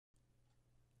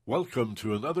Welcome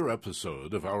to another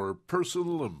episode of our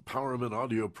personal empowerment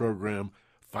audio program,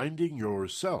 Finding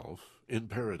Yourself in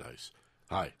Paradise.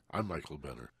 Hi, I'm Michael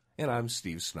Benner. And I'm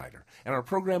Steve Snyder. And our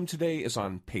program today is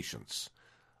on patience,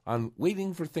 on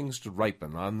waiting for things to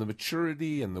ripen, on the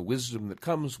maturity and the wisdom that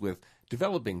comes with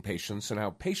developing patience, and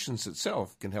how patience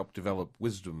itself can help develop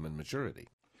wisdom and maturity.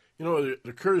 You know, it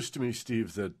occurs to me,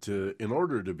 Steve, that in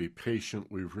order to be patient,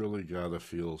 we've really got to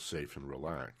feel safe and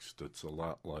relaxed. It's a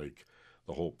lot like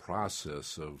the whole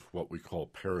process of what we call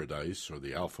paradise, or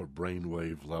the alpha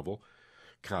brainwave level,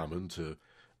 common to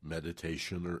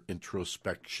meditation or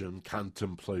introspection,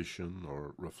 contemplation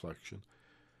or reflection.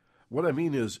 What I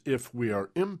mean is, if we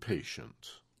are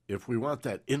impatient, if we want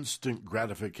that instant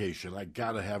gratification, I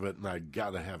gotta have it and I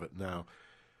gotta have it now,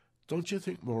 don't you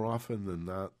think more often than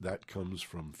not that comes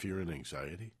from fear and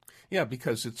anxiety? Yeah,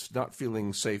 because it's not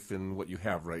feeling safe in what you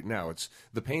have right now.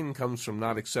 The pain comes from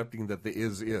not accepting that the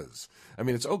is. I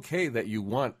mean, it's okay that you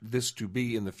want this to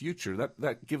be in the future.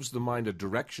 That gives the mind a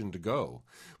direction to go.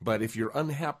 But if you're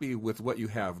unhappy with what you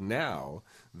have now,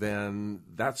 then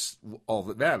that's all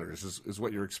that matters, is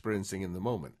what you're experiencing in the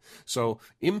moment. So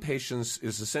impatience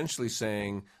is essentially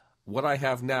saying, what I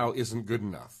have now isn't good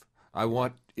enough. I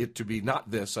want it to be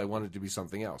not this, I want it to be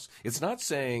something else. It's not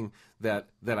saying that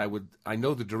I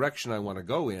know the direction I want to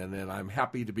go in and I'm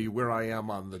happy to be where I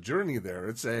am on the journey there.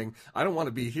 It's saying, I don't want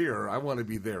to be here, I want to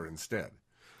be there instead.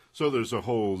 So there's a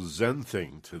whole Zen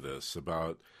thing to this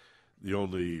about the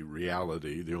only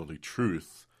reality, the only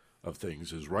truth of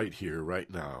things is right here, right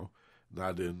now,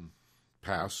 not in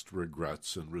past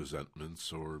regrets and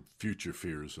resentments or future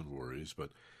fears and worries, but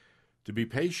to be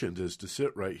patient is to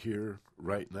sit right here,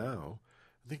 right now.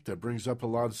 I think that brings up a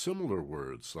lot of similar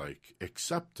words like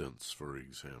acceptance, for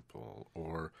example,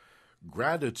 or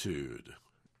gratitude,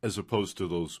 as opposed to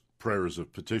those prayers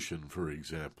of petition, for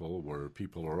example, where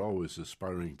people are always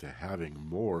aspiring to having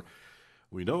more.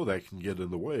 We know that can get in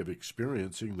the way of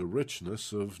experiencing the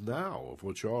richness of now, of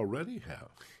what you already have.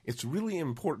 It's really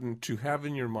important to have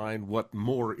in your mind what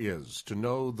more is, to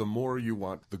know the more you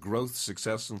want, the growth,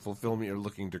 success, and fulfillment you're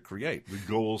looking to create. The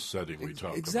goal setting we talk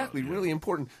about. Exactly, really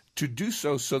important to do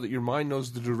so that your mind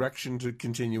knows the direction to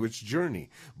continue its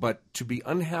journey. But to be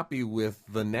unhappy with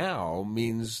the now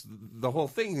means the whole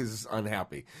thing is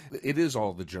unhappy. It is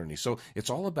all the journey. So it's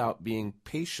all about being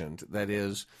patient, that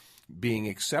is, being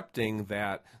accepting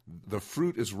that the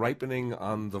fruit is ripening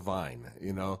on the vine,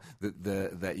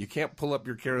 that you can't pull up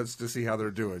your carrots to see how they're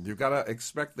doing. You've got to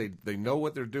expect they know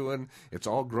what they're doing. It's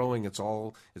all growing. It's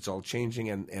all changing.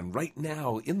 And right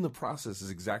now in the process is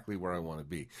exactly where I want to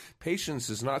be. Patience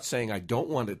is not saying I don't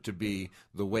want it to be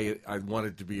the way I want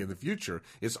it to be in the future.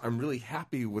 It's I'm really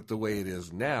happy with the way it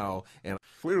is now, and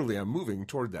clearly I'm moving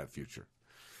toward that future.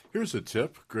 Here's a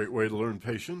tip, great way to learn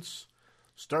patience.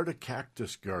 Start a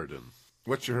cactus garden.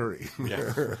 What's your hurry?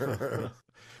 Yeah.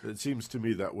 It seems to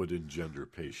me that would engender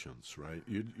patience, right?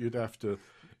 You'd have to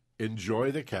enjoy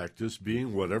the cactus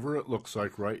being whatever it looks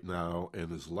like right now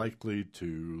and is likely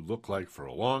to look like for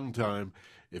a long time.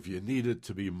 If you need it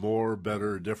to be more,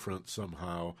 better, different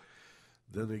somehow,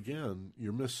 then again,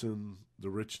 you're missing the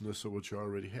richness of what you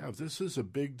already have. This is a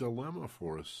big dilemma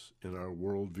for us in our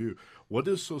worldview. What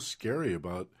is so scary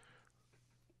about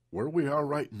where we are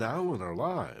right now in our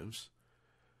lives,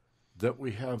 that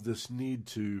we have this need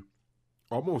to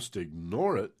almost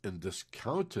ignore it and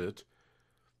discount it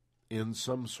in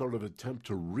some sort of attempt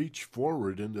to reach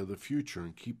forward into the future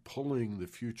and keep pulling the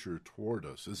future toward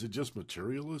us? Is it just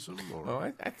materialism? Or?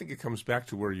 Oh, I think it comes back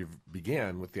to where you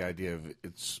began with the idea of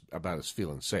it's about us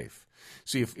feeling safe.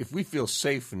 See, if we feel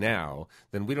safe now,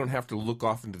 then we don't have to look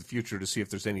off into the future to see if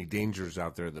there's any dangers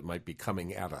out there that might be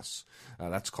coming at us.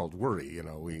 That's called worry.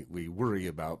 We worry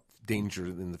about danger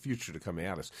in the future to come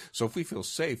at us. So if we feel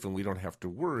safe and we don't have to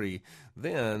worry,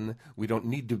 then we don't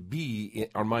need to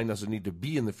our mind doesn't need to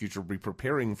be in the future, be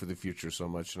preparing for the future so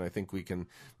much. And I think we can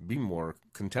be more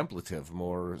contemplative,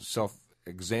 more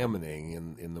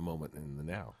self-examining in the moment, in the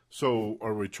now. So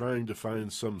are we trying to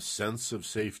find some sense of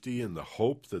safety in the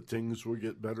hope that things will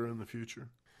get better in the future?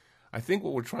 I think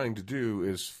what we're trying to do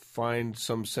is find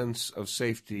some sense of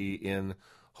safety in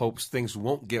hopes things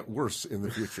won't get worse in the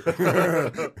future.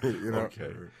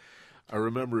 Okay. I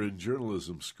remember in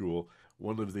journalism school,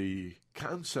 one of the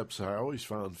concepts I always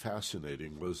found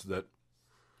fascinating was that,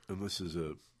 and this is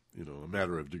a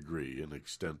matter of degree and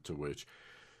extent to which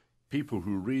people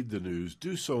who read the news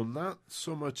do so not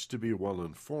so much to be well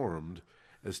informed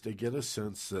as to get a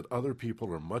sense that other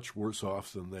people are much worse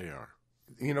off than they are.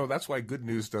 That's why good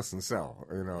news doesn't sell.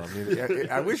 I mean,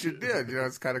 I wish it did.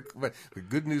 It's kind of, but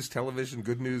good news television,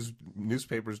 good news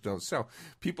newspapers don't sell.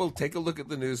 People take a look at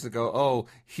the news and go, oh,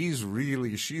 she's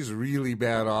really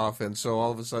bad off. And so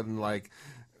all of a sudden, like,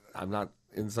 I'm not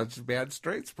in such bad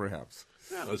straits, perhaps.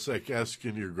 Yeah, it's like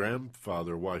asking your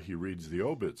grandfather why he reads the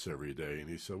obits every day. And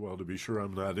he said, well, to be sure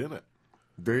I'm not in it.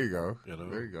 There you go.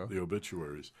 There you go. The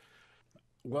obituaries.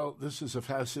 Well, this is a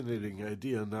fascinating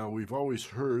idea. Now, we've always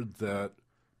heard that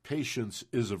patience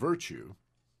is a virtue,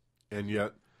 and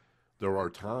yet there are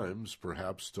times,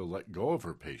 perhaps, to let go of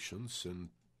our patience and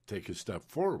take a step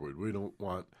forward. We don't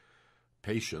want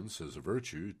patience as a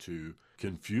virtue to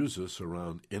confuse us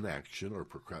around inaction or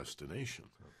procrastination.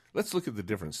 Let's look at the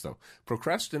difference, though.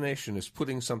 Procrastination is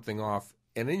putting something off,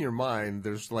 and in your mind,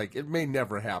 there's like, it may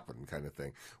never happen kind of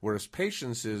thing. Whereas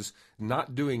patience is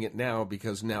not doing it now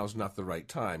because now's not the right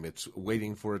time. It's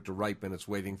waiting for it to ripen. It's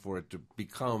waiting for it to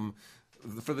become,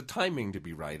 for the timing to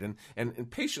be right. And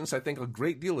patience, I think a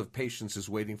great deal of patience is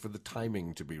waiting for the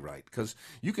timing to be right. Because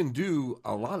you can do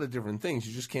a lot of different things.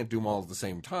 You just can't do them all at the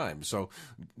same time. So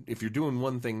if you're doing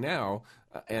one thing now,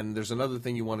 and there's another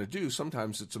thing you want to do,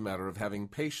 sometimes it's a matter of having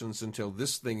patience until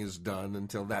this thing is done,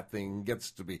 until that thing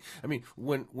gets to be. I mean,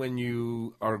 when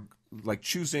you are like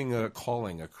choosing a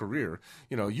calling, a career,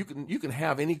 you can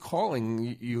have any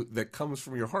calling that comes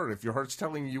from your heart. If your heart's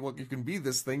telling you you can be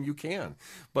this thing, you can.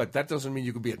 But that doesn't mean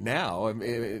you can be it now. I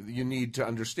mean, you need to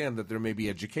understand that there may be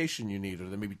education you need, or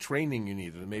there may be training you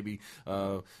need, or maybe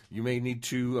you may need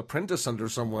to apprentice under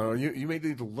someone, or you may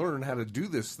need to learn how to do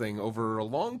this thing over a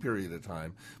long period of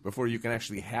time before you can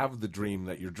actually have the dream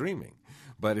that you're dreaming.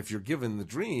 But if you're given the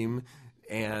dream,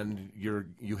 and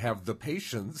you have the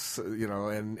patience,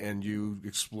 and you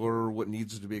explore what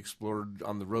needs to be explored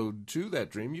on the road to that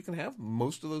dream, you can have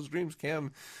most of those dreams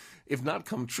can, if not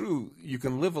come true, you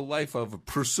can live a life of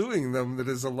pursuing them that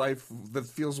is a life that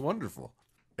feels wonderful.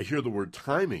 I hear the word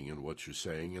timing in what you're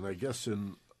saying, and I guess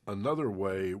in another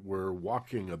way we're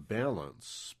walking a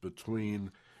balance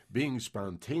between being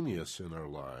spontaneous in our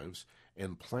lives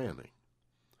and planning.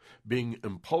 Being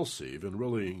impulsive and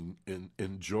really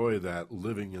enjoy that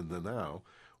living in the now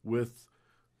with,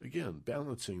 again,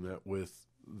 balancing that with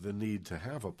the need to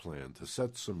have a plan, to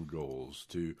set some goals,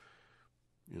 to,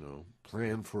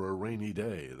 plan for a rainy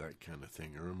day, that kind of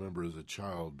thing. I remember as a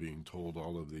child being told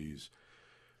all of these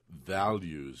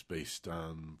values based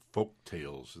on folk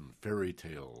tales and fairy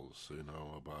tales,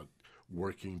 about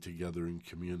working together in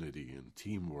community and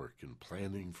teamwork and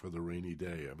planning for the rainy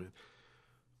day. I mean,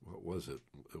 what was it?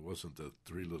 It wasn't the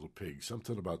Three Little Pigs.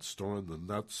 Something about storing the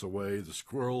nuts away, the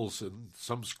squirrels, and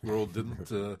some squirrel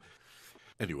didn't.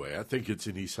 Anyway, I think it's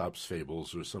in Aesop's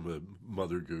Fables or some of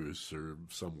Mother Goose or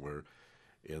somewhere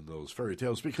in those fairy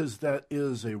tales, because that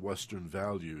is a Western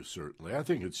value, certainly. I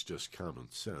think it's just common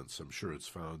sense. I'm sure it's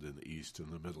found in the East, in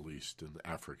the Middle East, and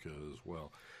Africa as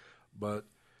well. But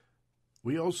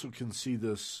we also can see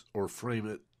this or frame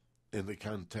it in the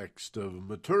context of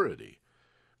maturity.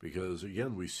 Because,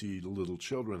 again, we see little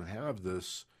children have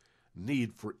this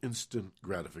need for instant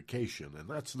gratification, and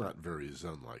that's not very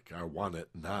Zen-like. I want it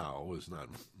now is not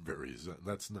very Zen.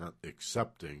 That's not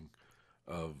accepting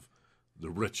of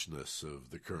the richness of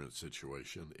the current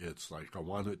situation. It's like, I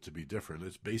want it to be different.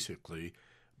 It's basically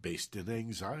based in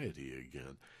anxiety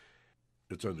again.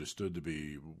 It's understood to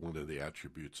be one of the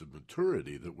attributes of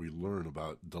maturity that we learn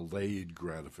about delayed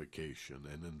gratification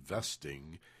and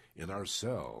investing in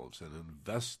ourselves and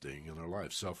investing in our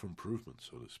life, self-improvement,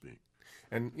 so to speak.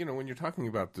 And, when you're talking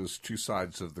about those two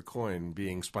sides of the coin,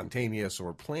 being spontaneous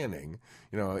or planning,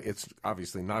 it's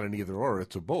obviously not an either or,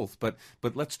 it's a both. But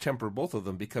let's temper both of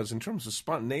them, because in terms of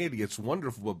spontaneity, it's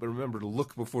wonderful, but remember to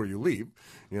look before you leap,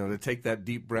 to take that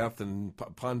deep breath and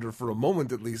ponder for a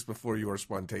moment at least before you are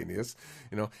spontaneous,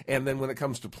 And then when it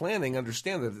comes to planning,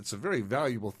 understand that it's a very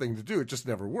valuable thing to do. It just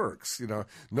never works.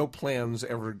 No plans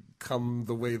ever come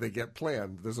the way they get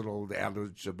planned. There's an old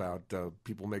adage about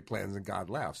people make plans and God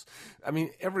laughs. I mean,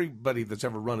 everybody that's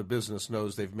ever run a business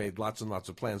knows they've made lots and lots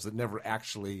of plans that never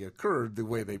actually occurred the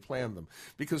way they planned them,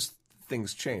 because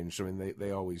things change. I mean,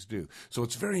 they always do. So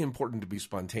it's very important to be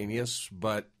spontaneous,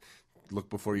 but look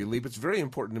before you leap. It's very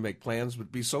important to make plans,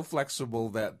 but be so flexible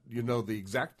that the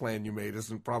exact plan you made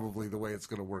isn't probably the way it's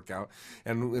going to work out.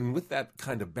 And with that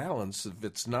kind of balance, if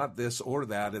it's not this or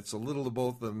that, it's a little of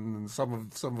both and some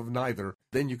of neither,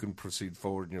 then you can proceed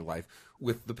forward in your life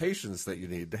with the patience that you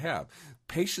need to have.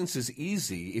 Patience is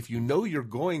easy if you know you're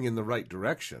going in the right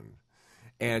direction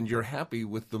and you're happy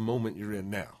with the moment you're in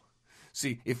now.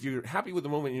 See, if you're happy with the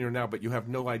moment you're now, but you have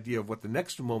no idea of what the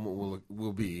next moment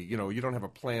will be, you don't have a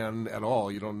plan at all,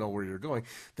 you don't know where you're going,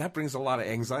 that brings a lot of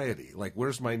anxiety. Like,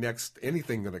 where's my next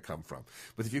anything going to come from?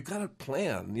 But if you've got a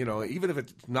plan, even if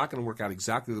it's not going to work out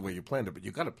exactly the way you planned it, but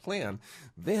you've got a plan,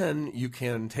 then you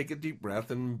can take a deep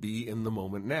breath and be in the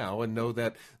moment now and know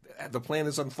that the plan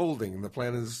is unfolding. The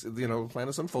plan is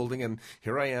unfolding, and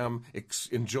here I am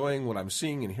enjoying what I'm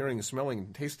seeing and hearing and smelling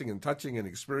and tasting and touching and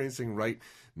experiencing right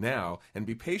now, and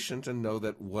be patient and know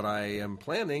that what I am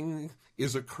planning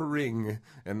is occurring,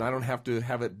 and I don't have to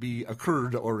have it be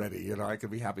occurred already. I can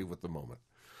be happy with the moment.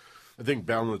 I think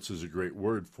balance is a great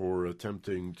word for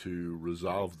attempting to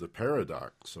resolve the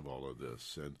paradox of all of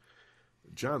this. And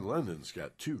John Lennon's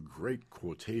got two great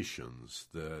quotations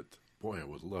that, boy, I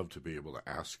would love to be able to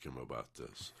ask him about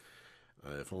this,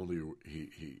 if only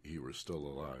he were still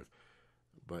alive.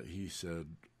 But he said,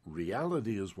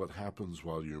 reality is what happens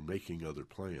while you're making other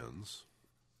plans,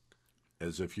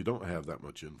 as if you don't have that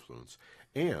much influence.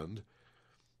 And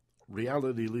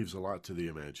reality leaves a lot to the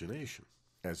imagination.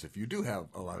 As if you do have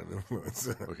a lot of influence.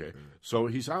 Okay, so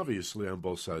he's obviously on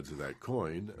both sides of that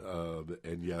coin,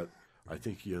 and yet I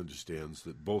think he understands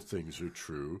that both things are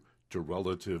true to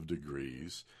relative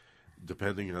degrees,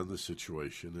 depending on the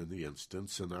situation and the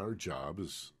instance, and our job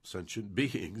as sentient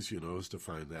beings, is to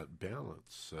find that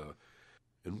balance.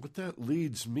 And what that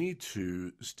leads me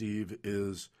to, Steve,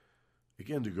 is,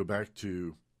 again, to go back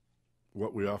to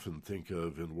what we often think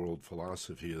of in world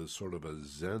philosophy as sort of a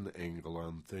Zen angle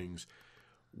on things.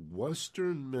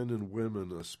 Western men and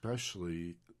women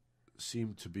especially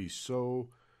seem to be so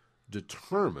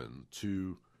determined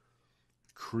to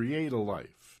create a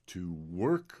life, to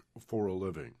work for a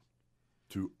living,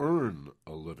 to earn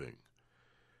a living.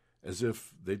 As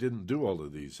if they didn't do all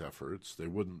of these efforts, they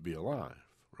wouldn't be alive,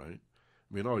 right?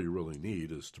 I mean, all you really need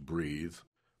is to breathe,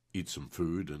 eat some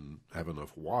food, and have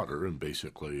enough water, and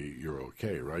basically you're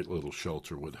okay, right? A little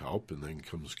shelter would help, and then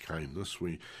comes kindness,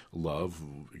 love,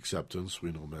 acceptance.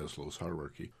 We know Maslow's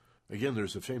hierarchy. Again,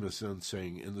 there's a famous Zen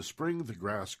saying, in the spring the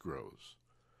grass grows,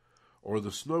 or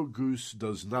the snow goose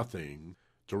does nothing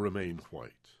to remain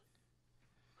white.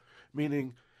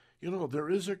 Meaning, there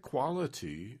is a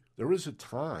quality, there is a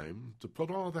time to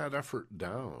put all that effort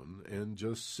down and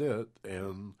just sit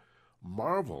and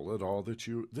marvel at all that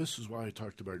this is why I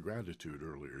talked about gratitude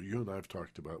earlier. You and I have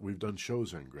talked about, we've done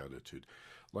shows on gratitude.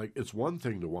 Like, it's one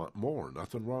thing to want more,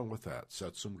 nothing wrong with that,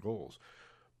 set some goals.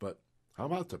 But how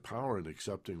about the power in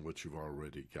accepting what you've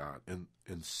already got and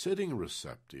sitting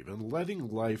receptive and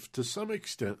letting life, to some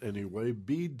extent anyway,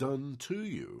 be done to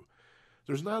you?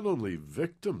 There's not only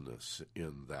victimness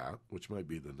in that, which might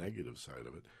be the negative side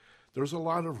of it, there's a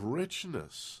lot of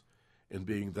richness in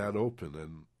being that open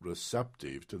and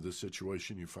receptive to the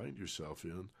situation you find yourself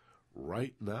in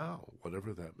right now,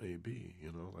 whatever that may be.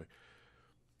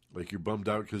 Like you're bummed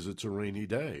out because it's a rainy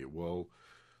day. Well,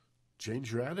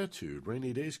 change your attitude.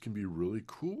 Rainy days can be really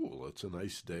cool. It's a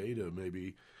nice day to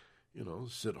maybe,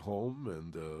 sit home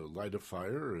and light a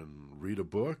fire and read a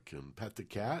book and pet the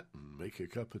cat and make a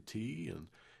cup of tea. And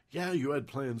yeah, you had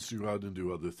plans to go out and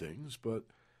do other things, but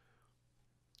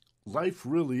life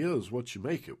really is what you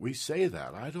make it. We say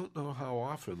that. I don't know how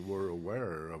often we're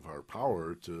aware of our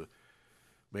power to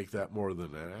make that more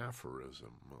than an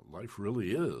aphorism. Life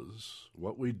really is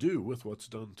what we do with what's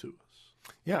done to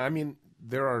us. Yeah, I mean,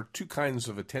 there are two kinds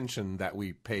of attention that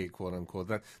we pay, quote unquote,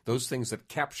 those things that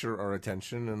capture our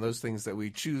attention and those things that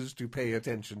we choose to pay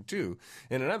attention to.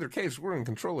 And in either case, we're in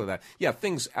control of that. Yeah,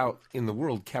 things out in the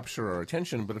world capture our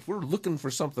attention, but if we're looking for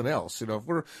something else, if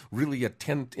we're really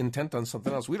intent on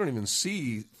something else, we don't even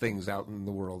see things out in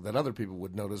the world that other people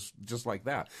would notice just like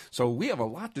that. So we have a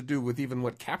lot to do with even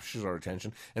what captures our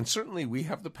attention, and certainly we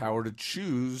have the power to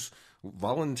choose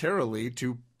voluntarily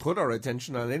to put our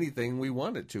attention on anything we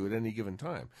want it to at any given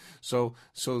time. So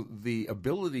the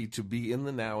ability to be in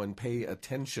the now and pay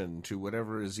attention to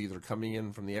whatever is either coming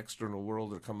in from the external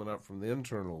world or coming up from the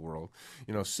internal world,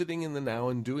 sitting in the now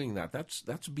and doing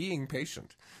that's being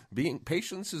patient.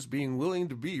 Patience is being willing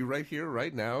to be right here,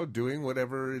 right now, doing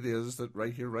whatever it is that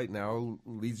right here, right now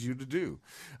leads you to do,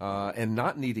 and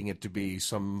not needing it to be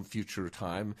some future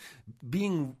time.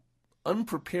 Being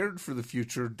unprepared for the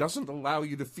future doesn't allow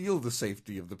you to feel the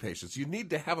safety of the patience. You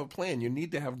need to have a plan. You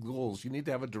need to have goals. You need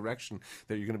to have a direction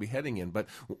that you're going to be heading in. But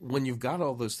when you've got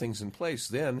all those things in place,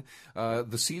 then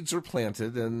the seeds are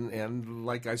planted. And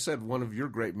like I said, one of your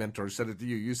great mentors said it to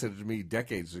you. You said it to me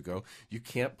decades ago. You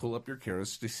can't pull up your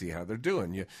carrots to see how they're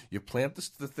doing. You plant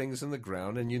the things in the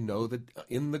ground, and you know that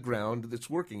in the ground it's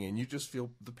working. And you just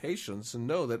feel the patience and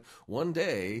know that one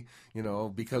day,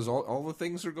 because all the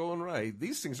things are going right,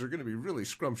 these things are going to be really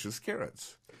scrumptious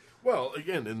carrots. Well,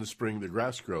 again, in the spring, the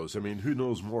grass grows. I mean, who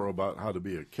knows more about how to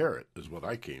be a carrot is what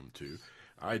I came to.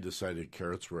 I decided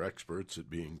carrots were experts at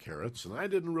being carrots, and I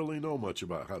didn't really know much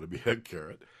about how to be a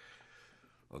carrot.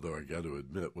 Although I got to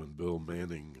admit, when Bill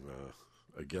Manning,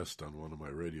 a guest on one of my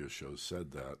radio shows,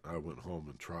 said that, I went home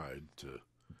and tried to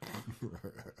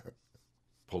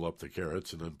pull up the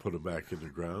carrots and then put them back in the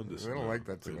ground. They don't like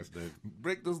that too much.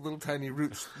 Break those little tiny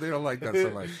roots. They don't like that so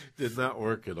much. Did not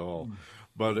work at all.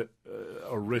 But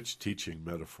a rich teaching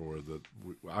metaphor that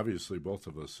obviously both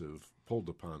of us have pulled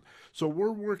upon. So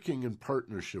we're working in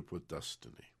partnership with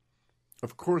destiny.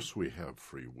 Of course we have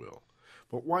free will.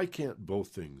 But why can't both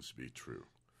things be true?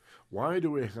 Why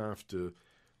do we have to,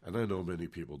 and I know many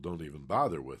people don't even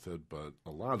bother with it, but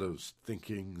a lot of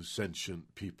thinking,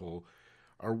 sentient people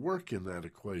are working that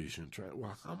equation, trying,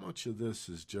 well, how much of this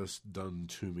is just done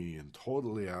to me and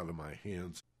totally out of my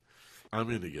hands? I'm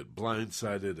going to get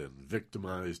blindsided and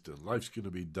victimized, and life's going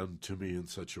to be done to me in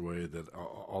such a way that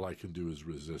all I can do is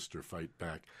resist or fight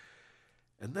back.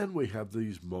 And then we have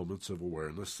these moments of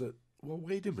awareness that, well,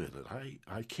 wait a minute,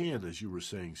 I can, as you were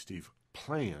saying, Steve,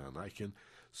 plan. I can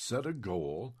set a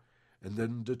goal and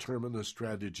then determine a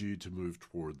strategy to move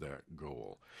toward that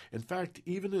goal. In fact,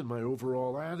 even in my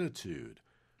overall attitude,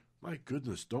 my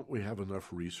goodness, don't we have enough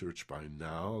research by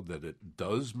now that it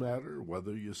does matter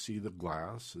whether you see the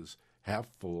glass as half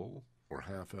full or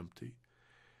half empty?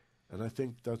 And I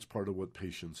think that's part of what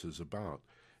patience is about,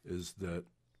 is that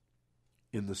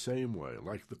in the same way,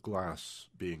 like the glass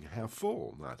being half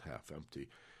full, not half empty,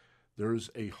 there is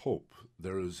a hope,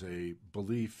 there is a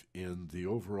belief in the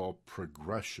overall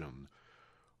progression,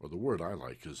 or the word I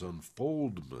like is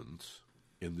unfoldment,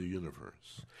 in the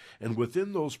universe. And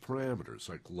within those parameters,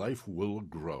 like life will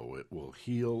grow, it will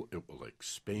heal, it will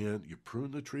expand. You prune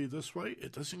the tree this way,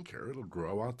 it doesn't care, it'll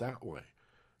grow out that way.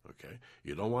 Okay?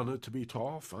 You don't want it to be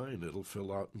tall, fine, it'll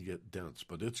fill out and get dense,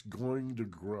 but it's going to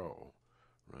grow,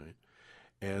 right?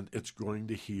 And it's going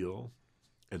to heal,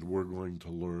 and we're going to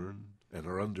learn, and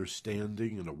our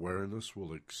understanding and awareness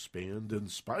will expand in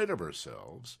spite of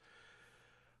ourselves.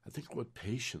 I think what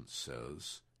patience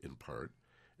says, in part,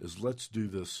 is let's do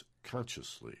this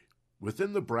consciously.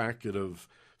 Within the bracket of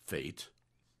fate,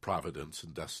 providence,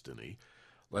 and destiny,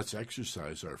 let's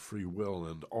exercise our free will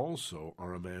and also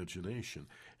our imagination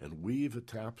and weave a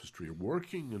tapestry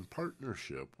working in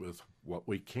partnership with what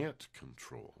we can't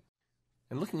control.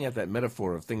 And looking at that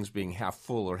metaphor of things being half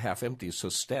full or half empty is so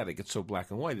static, it's so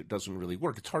black and white, it doesn't really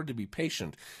work. It's hard to be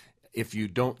patient if you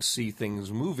don't see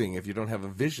things moving, if you don't have a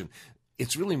vision.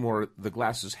 It's really more the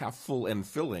glass is half full and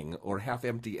filling or half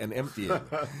empty and emptying.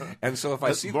 And so if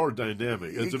I see... It's more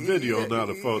dynamic. It's a video,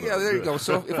 not a photo. Yeah, there you go.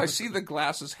 So if I see the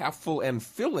glass is half full and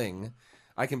filling,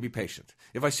 I can be patient.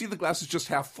 If I see the glass is just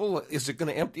half full, is it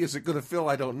going to empty? Is it going to fill?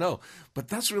 I don't know. But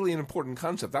that's really an important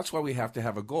concept. That's why we have to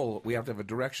have a goal. We have to have a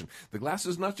direction. The glass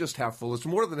is not just half full. It's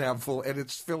more than half full, and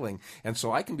it's filling. And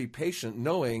so I can be patient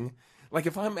knowing... Like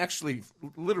if I'm actually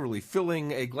literally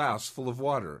filling a glass full of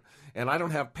water and I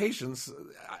don't have patience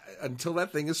until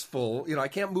that thing is full, I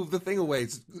can't move the thing away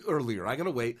earlier. I got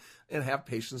to wait and have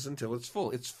patience until it's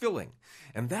full. It's filling.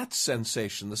 And that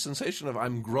sensation, the sensation of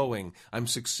I'm growing, I'm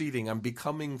succeeding, I'm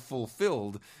becoming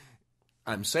fulfilled,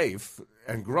 I'm safe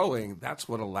and growing, that's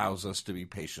what allows us to be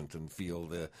patient and feel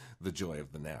the joy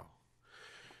of the now.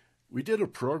 We did a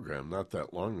program not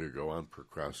that long ago on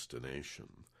procrastination.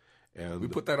 And we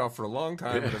put that off for a long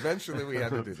time, but eventually we had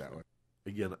to do that one.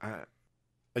 Again,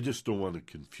 I just don't want to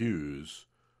confuse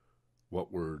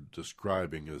what we're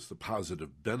describing as the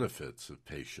positive benefits of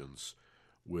patience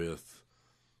with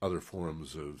other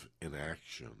forms of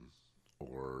inaction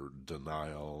or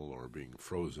denial or being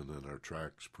frozen in our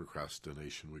tracks,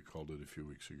 procrastination, we called it a few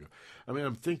weeks ago. I mean,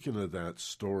 I'm thinking of that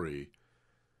story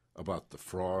about the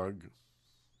frog.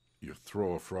 You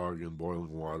throw a frog in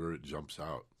boiling water, it jumps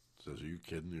out. Says, are you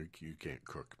kidding? You can't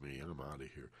cook me. I'm out of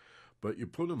here. But you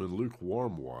put him in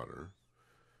lukewarm water,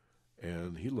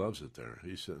 and he loves it there.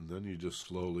 He said, and then you just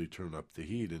slowly turn up the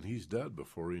heat, and he's dead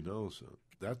before he knows it.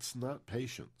 That's not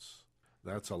patience.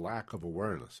 That's a lack of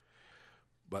awareness.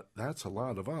 But that's a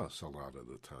lot of us a lot of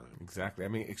the time. Exactly. I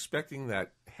mean, expecting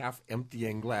that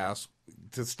half-emptying glass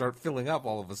to start filling up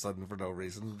all of a sudden for no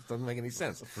reason doesn't make any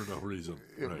sense. For no reason,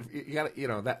 right. You got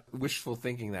to, that wishful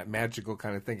thinking, that magical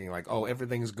kind of thinking, like, oh,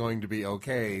 everything's going to be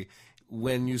okay,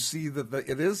 when you see that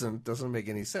it isn't, doesn't make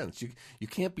any sense. You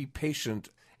can't be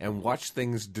patient and watch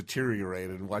things deteriorate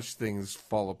and watch things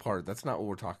fall apart. That's not what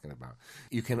we're talking about.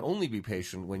 You can only be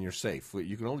patient when you're safe.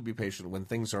 You can only be patient when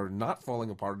things are not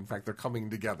falling apart. In fact, they're coming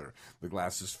together. The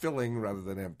glass is filling rather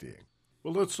than emptying.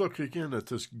 Well, let's look again at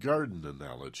this garden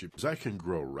analogy. Because I can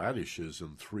grow radishes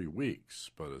in 3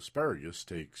 weeks, but asparagus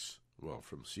takes, well,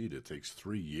 from seed, it takes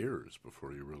 3 years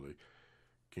before you really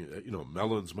can.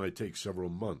 Melons might take several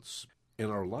months.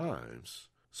 In our lives,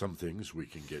 some things we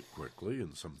can get quickly,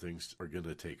 and some things are going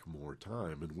to take more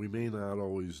time, and we may not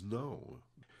always know.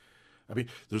 I mean,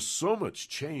 there's so much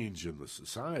change in the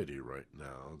society right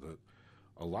now that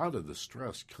a lot of the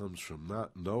stress comes from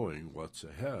not knowing what's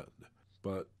ahead.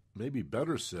 But maybe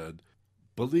better said,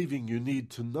 believing you need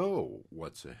to know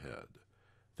what's ahead.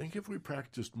 Think if we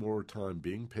practiced more time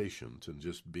being patient and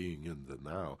just being in the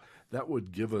now, that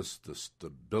would give us the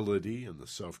stability and the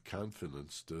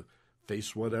self-confidence to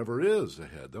face whatever is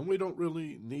ahead. Then we don't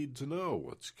really need to know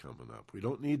what's coming up. We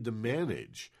don't need to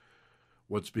manage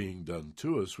what's being done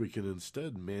to us. We can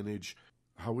instead manage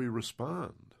how we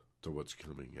respond to what's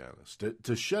coming at us.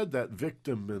 To shed that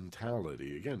victim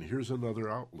mentality, again, here's another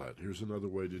outlet. Here's another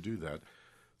way to do that.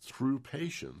 Through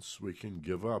patience, we can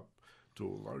give up, to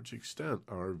a large extent,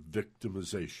 our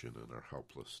victimization and our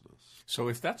helplessness. So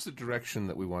if that's the direction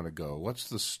that we want to go, what's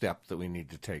the step that we need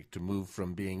to take to move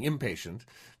from being impatient,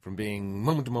 from being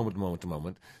moment to moment to moment to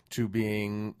moment, to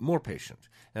being more patient?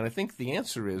 And I think the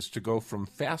answer is to go from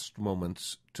fast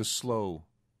moments to slow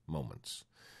moments.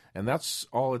 And that's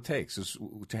all it takes, is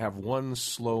to have one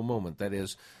slow moment. That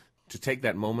is, to take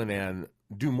that moment and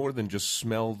do more than just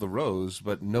smell the rose,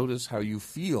 but notice how you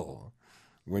feel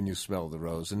when you smell the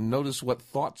rose, and notice what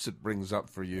thoughts it brings up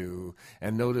for you,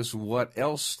 and notice what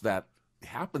else that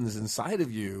happens inside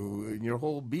of you, in your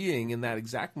whole being, in that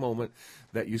exact moment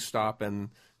that you stop and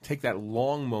take that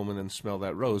long moment and smell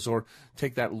that rose, or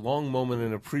take that long moment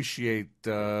and appreciate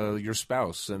your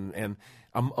spouse. And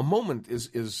a moment is,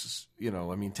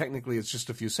 technically it's just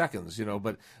a few seconds,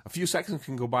 but a few seconds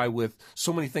can go by with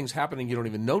so many things happening you don't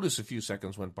even notice a few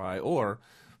seconds went by. Or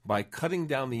by cutting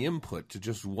down the input to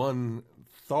just one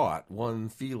thought, one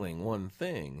feeling, one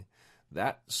thing,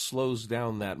 that slows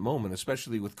down that moment,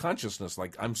 especially with consciousness.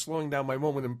 Like, I'm slowing down my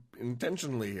moment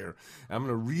intentionally here. I'm going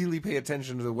to really pay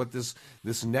attention to what this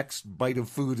next bite of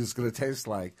food is going to taste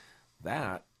like.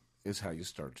 That is how you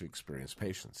start to experience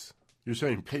patience. You're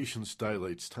saying patience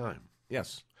dilates time.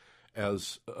 Yes.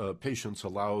 As patience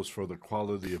allows for the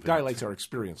quality of... Dilates our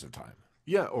experience of time.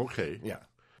 Yeah, okay. Yeah.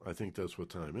 I think that's what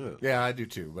time is. Yeah, I do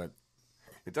too, but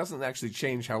it doesn't actually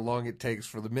change how long it takes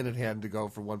for the minute hand to go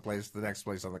from one place to the next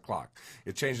place on the clock.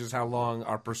 It changes how long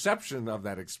our perception of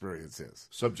that experience is.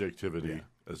 Subjectivity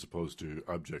as opposed to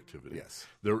objectivity. Yes.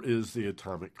 There is the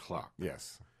atomic clock.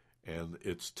 Yes. And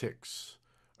its ticks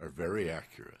are very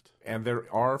accurate. And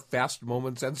there are fast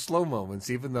moments and slow moments,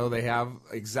 even though they have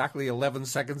exactly 11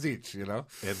 seconds each, And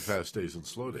fast days and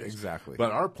slow days. Exactly.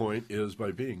 But our point is, by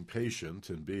being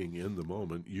patient and being in the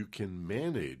moment, you can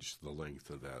manage the length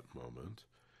of that moment.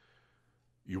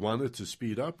 You want it to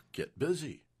speed up, get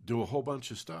busy. Do a whole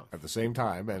bunch of stuff. At the same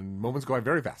time, and moments going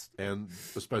very fast. And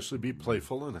especially be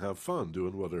playful and have fun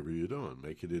doing whatever you're doing.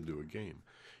 Make it into a game.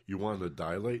 You want to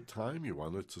dilate time, you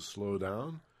want it to slow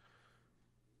down,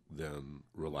 then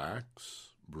relax,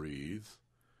 breathe,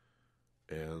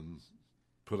 and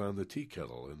put on the tea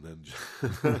kettle, and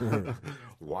then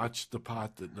watch the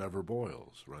pot that never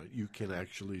boils, right? You can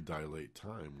actually dilate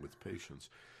time with patience.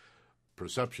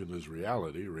 Perception is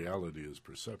reality. Reality is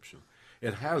perception.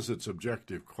 It has its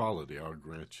objective quality, I'll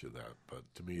grant you that. But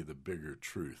to me, the bigger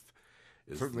truth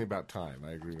is... Certainly about time.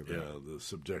 I agree with that. Yeah, the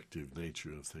subjective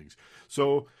nature of things.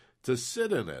 So to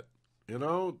sit in it,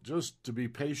 just to be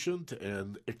patient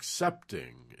and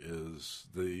accepting is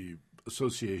the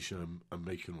association I'm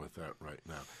making with that right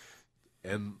now.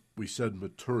 And we said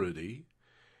maturity,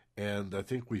 and I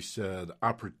think we said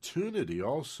opportunity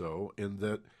also, in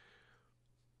that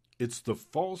it's the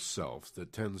false self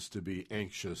that tends to be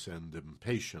anxious and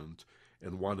impatient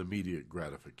and want immediate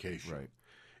gratification. Right.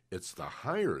 It's the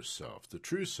higher self, the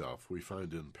true self we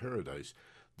find in paradise,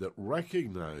 that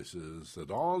recognizes that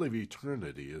all of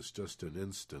eternity is just an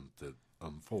instant that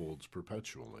unfolds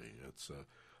perpetually. It's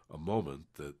a moment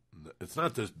that, it's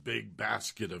not this big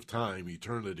basket of time,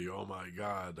 eternity, oh my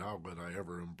God, how could I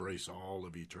ever embrace all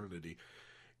of eternity?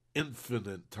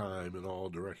 Infinite time in all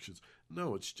directions.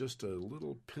 No, it's just a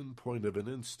little pinpoint of an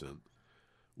instant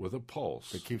with a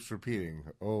pulse. It keeps repeating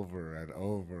over and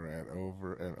over and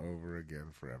over and over again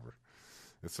forever.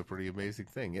 It's a pretty amazing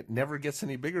thing. It never gets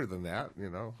any bigger than that,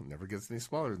 It never gets any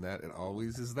smaller than that. It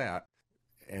always is that.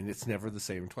 And it's never the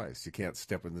same twice. You can't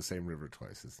step in the same river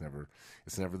twice. It's never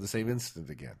the same instant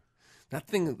again. That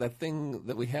thing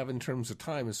that we have in terms of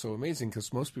time is so amazing,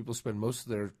 because most people spend most of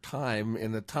their time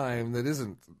in a time that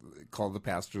isn't called the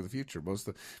past or the future. Most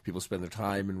of the people spend their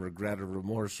time in regret or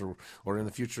remorse, or in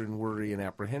the future in worry and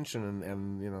apprehension,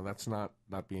 and that's not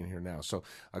being here now. So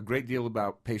a great deal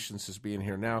about patience is being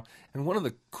here now. And one of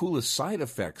the coolest side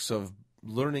effects of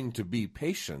learning to be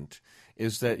patient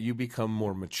is that you become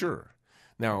more mature.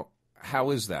 Now,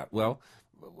 how is that? Well,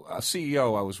 a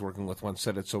CEO I was working with once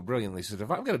said it so brilliantly. He said, if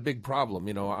I've got a big problem,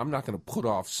 I'm not going to put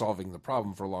off solving the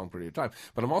problem for a long period of time,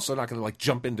 but I'm also not going to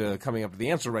jump into coming up with the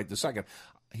answer right this second.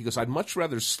 He goes, I'd much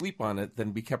rather sleep on it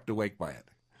than be kept awake by it.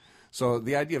 So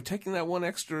the idea of taking that one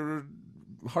extra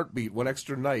heartbeat, one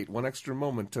extra night, one extra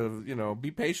moment to,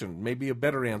 be patient, maybe a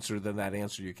better answer than that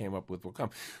answer you came up with will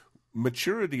come.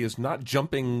 Maturity is not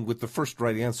jumping with the first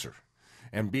right answer.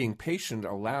 And being patient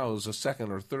allows a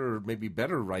second or third, maybe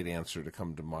better right answer to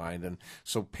come to mind. And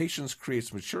so patience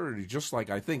creates maturity, just like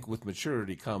I think with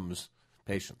maturity comes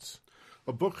patience.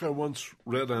 A book I once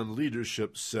read on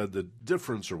leadership said the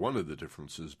difference, or one of the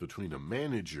differences, between a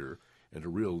manager and a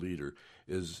real leader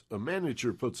is a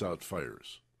manager puts out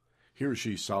fires. He or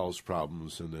she solves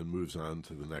problems and then moves on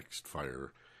to the next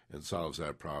fire and solves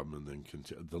that problem and then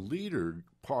continues. The leader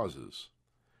pauses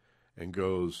and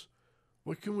goes,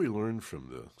 what can we learn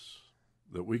from this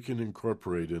that we can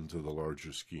incorporate into the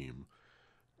larger scheme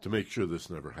to make sure this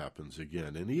never happens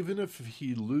again? And even if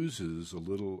he loses a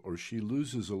little, or she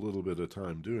loses a little bit of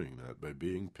time doing that, by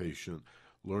being patient,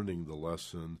 learning the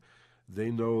lesson,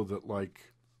 they know that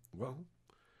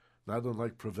not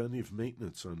unlike preventive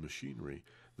maintenance on machinery,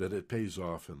 that it pays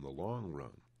off in the long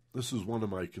run. This is one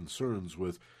of my concerns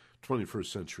with 21st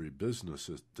century business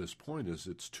at this point, is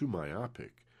it's too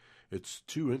myopic. It's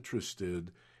too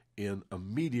interested in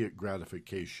immediate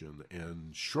gratification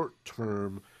and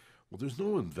short-term. Well, there's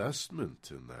no investment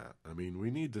in that. I mean,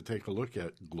 we need to take a look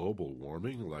at global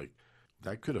warming.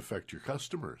 That could affect your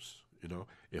customers.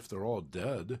 If they're all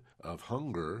dead of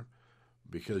hunger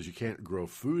because you can't grow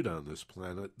food on this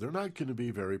planet, they're not going to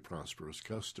be very prosperous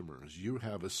customers. You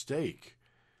have a stake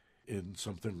in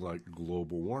something like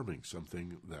global warming,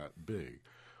 something that big.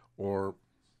 Or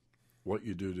what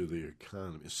you do to the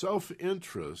economy.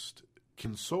 Self-interest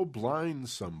can so blind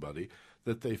somebody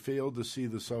that they fail to see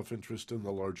the self-interest in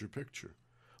the larger picture.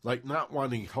 Like not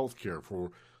wanting health care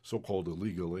for so-called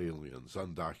illegal aliens,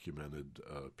 undocumented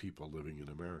people living in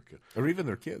America. Or even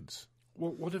their kids.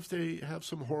 Well, what if they have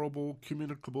some horrible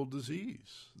communicable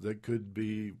disease that could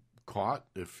be caught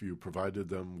if you provided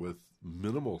them with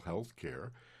minimal health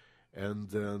care, and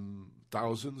then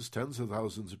thousands, tens of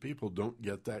thousands of people don't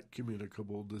get that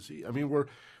communicable disease? I mean, we're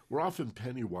often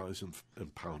penny wise and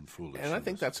pound foolish. And I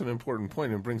think that's an important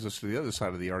point, and brings us to the other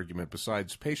side of the argument.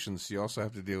 Besides patience, you also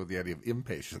have to deal with the idea of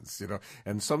impatience,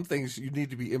 and some things you need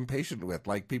to be impatient with,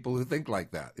 like people who think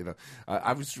like that.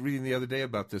 I was reading the other day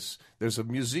about this. There's a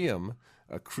museum,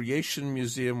 a creation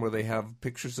museum, where they have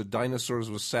pictures of dinosaurs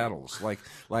with saddles.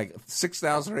 Like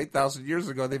 6,000 or 8,000 years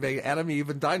ago, they made Adam, Eve,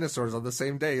 and dinosaurs on the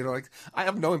same day. I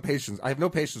have no patience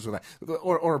with that.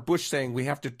 Or Bush saying we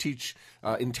have to teach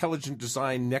intelligent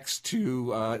design next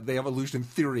to the evolution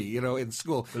theory, in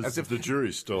school. As if the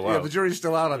jury's still out. Yeah, the jury's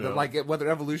still out on it. Like whether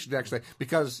evolution actually,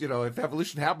 because if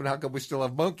evolution happened, how come we still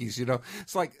have monkeys?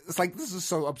 It's like this is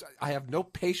so. I have no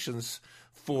patience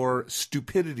for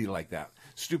stupidity like that.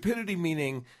 Stupidity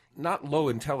meaning not low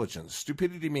intelligence.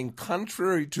 Stupidity meaning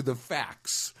contrary to the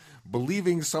facts,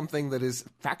 believing something that is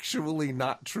factually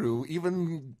not true,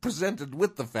 even presented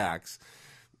with the facts.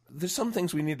 There's some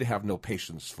things we need to have no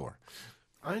patience for.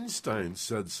 Einstein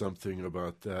said something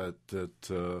about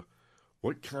that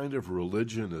what kind of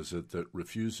religion is it that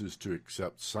refuses to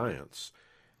accept science?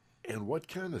 And what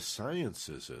kind of science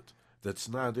is it that's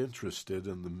not interested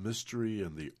in the mystery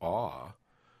and the awe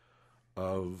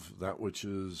of that which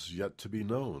is yet to be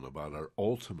known about our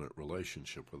ultimate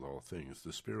relationship with all things,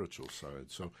 the spiritual side?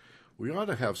 So we ought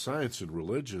to have science and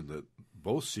religion that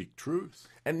both seek truth.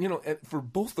 And, and for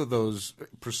both of those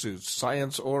pursuits,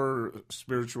 science or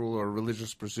spiritual or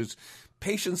religious pursuits,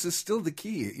 patience is still the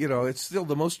key. It's still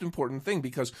the most important thing,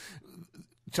 because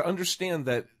to understand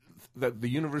that the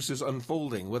universe is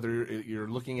unfolding, whether you're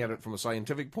looking at it from a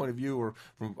scientific point of view or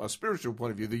from a spiritual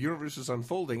point of view, the universe is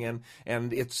unfolding,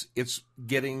 and it's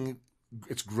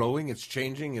growing, it's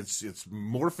changing, it's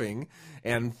morphing,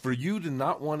 and for you to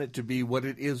not want it to be what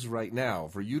it is right now,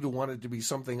 for you to want it to be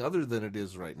something other than it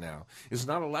is right now, is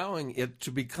not allowing it to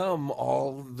become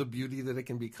all the beauty that it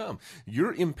can become.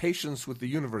 Your impatience with the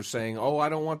universe, saying, "Oh, I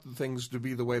don't want the things to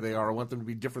be the way they are. I want them to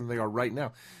be different than they are right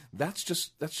now." That's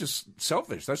just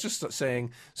selfish. That's just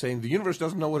saying the universe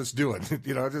doesn't know what it's doing.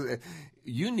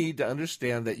 you need to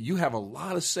understand that you have a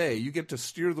lot of say. You get to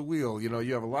steer the wheel.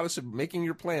 You have a lot of say making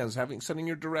your plans, setting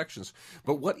your directions.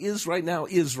 But what is right now,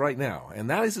 and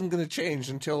that isn't going to change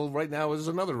until right now is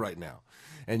another right now.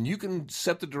 And you can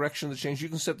set the direction of the change. You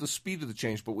can set the speed of the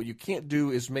change. But what you can't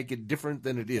do is make it different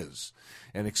than it is.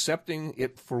 And accepting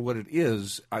it for what it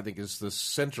is, I think, is the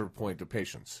center point of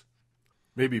patience.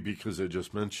 Maybe because I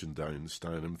just mentioned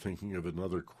Einstein, I'm thinking of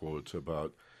another quote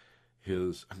about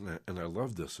his, and I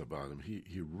love this about him.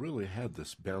 He really had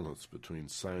this balance between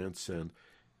science and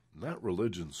not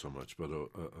religion so much, but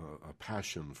a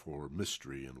passion for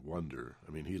mystery and wonder.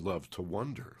 I mean, he loved to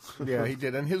wonder. Yeah, he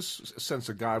did. And his sense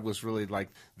of God was really like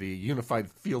the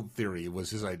unified field theory was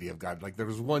his idea of God. Like there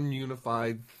was one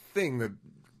unified thing that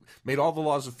made all the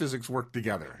laws of physics work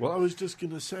together. Well, I was just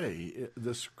going to say,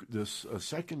 this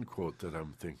second quote that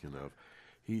I'm thinking of,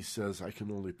 he says, I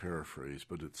can only paraphrase,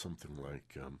 but it's something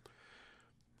like,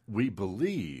 we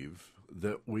believe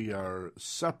that we are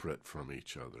separate from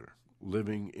each other,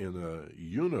 living in a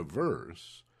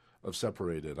universe of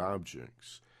separated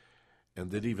objects, and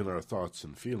that even our thoughts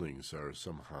and feelings are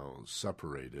somehow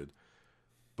separated.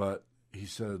 But he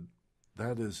said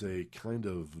that is a kind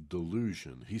of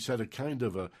delusion. He said a kind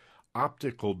of a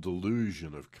optical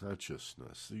delusion of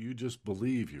consciousness. You just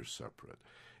believe you're separate.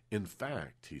 In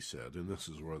fact, he said, and this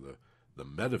is where the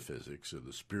metaphysics or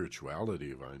the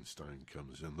spirituality of Einstein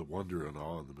comes in, the wonder and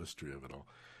awe and the mystery of it all.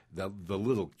 The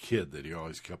little kid that he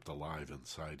always kept alive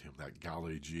inside him, that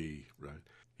golly gee, right?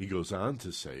 He goes on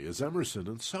to say, as Emerson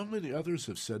and so many others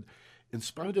have said, in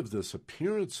spite of this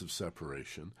appearance of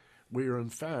separation, we are in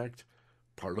fact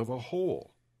part of a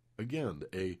whole. Again,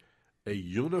 a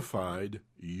unified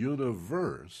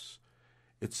universe.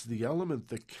 It's the element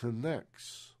that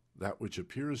connects that which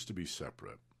appears to be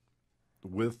separate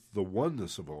with the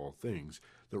oneness of all things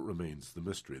that remains the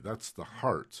mystery. That's the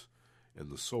heart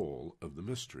and the soul of the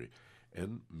mystery.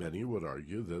 And many would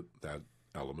argue that that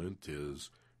element is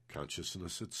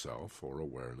consciousness itself, or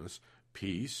awareness,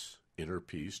 peace, inner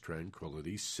peace,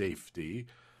 tranquility, safety,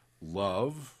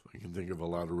 love. I can think of a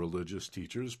lot of religious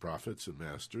teachers, prophets, and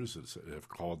masters that have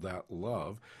called that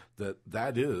love.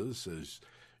 That is, as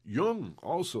Jung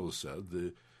also said,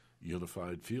 the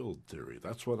unified field theory.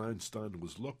 That's what Einstein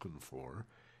was looking for,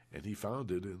 and he found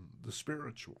it in the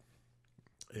spiritual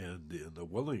and in the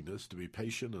willingness to be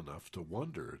patient enough to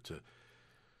wonder,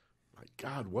 my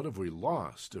God, what have we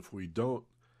lost if we don't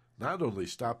not only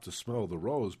stop to smell the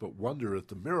rose, but wonder at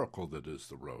the miracle that is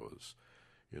the rose,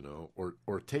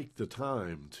 or take the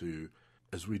time to,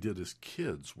 as we did as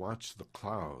kids, watch the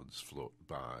clouds float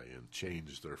by and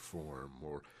change their form,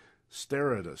 or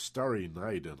stare at a starry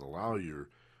night and allow your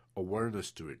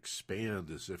awareness to expand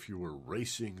as if you were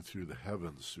racing through the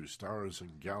heavens, through stars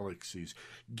and galaxies.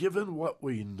 Given what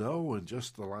we know in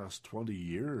just the last 20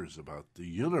 years about the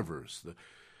universe,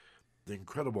 the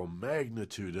incredible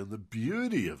magnitude and the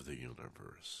beauty of the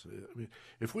universe. I mean,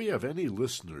 if we have any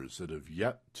listeners that have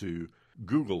yet to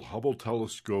Google Hubble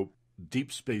telescope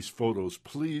deep space photos,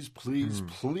 please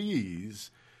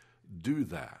do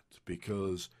that,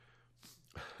 because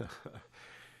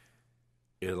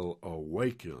it'll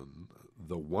awaken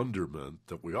the wonderment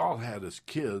that we all had as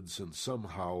kids and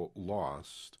somehow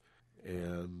lost,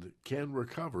 and can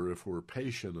recover if we're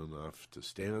patient enough to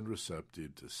stand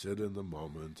receptive, to sit in the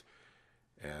moment,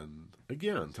 and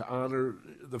again, to honor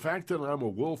the fact that I'm a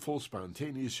willful,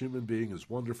 spontaneous human being is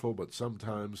wonderful, but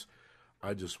sometimes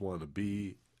I just want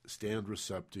to stand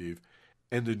receptive,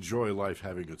 and enjoy life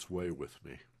having its way with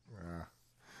me.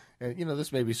 And,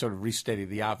 this may be sort of restating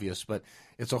the obvious, but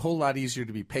it's a whole lot easier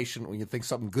to be patient when you think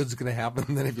something good's going to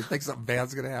happen than if you think something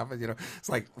bad's going to happen. It's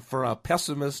like for a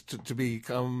pessimist to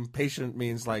become patient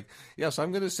means like, yes,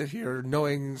 I'm going to sit here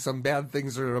knowing some bad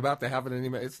things are about to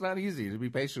happen. It's not easy to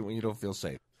be patient when you don't feel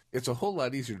safe. It's a whole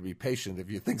lot easier to be patient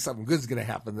if you think something good's going to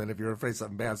happen than if you're afraid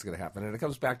something bad's going to happen. And it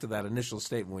comes back to that initial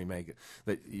statement we make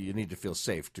that you need to feel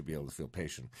safe to be able to feel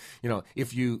patient.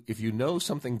 If you know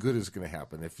something good is going to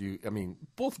happen,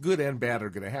 both good and bad are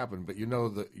going to happen, but you know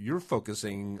that you're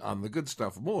focusing on the good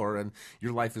stuff more, and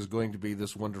your life is going to be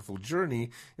this wonderful journey.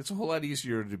 It's a whole lot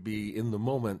easier to be in the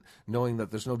moment, knowing that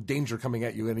there's no danger coming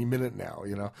at you any minute now.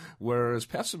 Whereas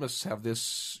pessimists have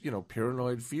this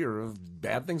paranoid fear of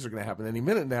bad things are going to happen any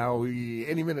minute now.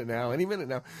 Any minute now.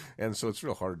 And so it's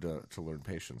real hard to learn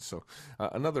patience. So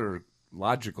another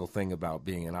logical thing about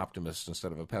being an optimist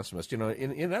instead of a pessimist,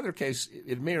 in other case,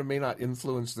 it may or may not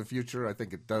influence the future. I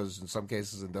think it does in some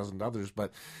cases and doesn't others.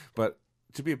 But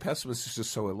to be a pessimist is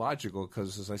just so illogical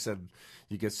because, as I said,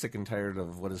 you get sick and tired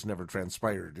of what has never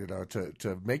transpired.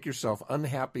 To make yourself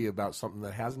unhappy about something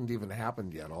that hasn't even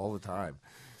happened yet all the time.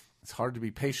 It's hard to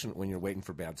be patient when you're waiting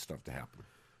for bad stuff to happen.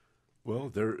 Well,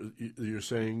 there you're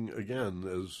saying again,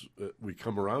 as we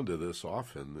come around to this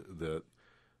often, that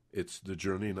it's the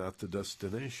journey, not the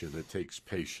destination. It takes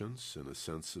patience and a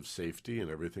sense of safety, and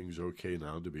everything's okay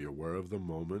now, to be aware of the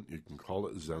moment. You can call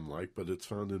it Zen-like, but it's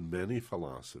found in many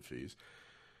philosophies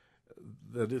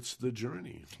that it's the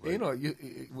journey. Right? You know,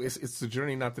 it's the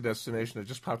journey, not the destination. It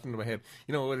just popped into my head.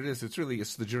 You know what it is? It's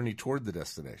the journey toward the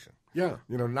destination. Yeah.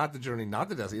 You know, not the journey, not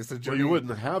the destination. It's the journey. Well, you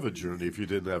wouldn't have a journey if you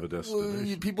didn't have a destination.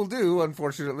 Well, people do,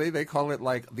 unfortunately. They call it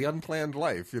like the unplanned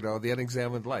life, you know, the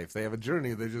unexamined life. They have a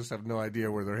journey. They just have no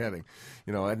idea where they're heading.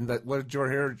 You know, and what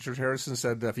George Harrison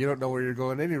said, if you don't know where you're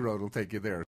going, any road will take you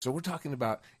there. So we're talking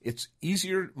about it's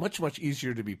easier, much, much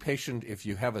easier to be patient if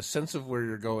you have a sense of where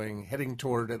you're going, heading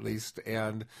toward at least,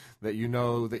 and that you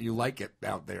know that you like it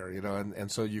out there, you know, and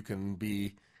so you can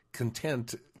be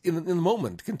content in the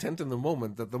moment, content in the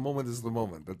moment, that the moment is the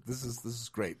moment, that this is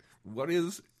great. What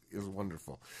is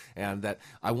wonderful. And that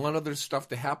I want other stuff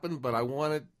to happen, but I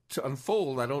want it to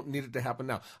unfold. I don't need it to happen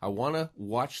now. I want to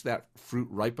watch that fruit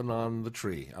ripen on the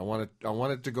tree. I want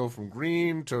it to go from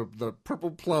green to the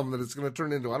purple plum that it's going to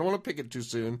turn into. I don't want to pick it too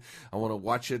soon. I want to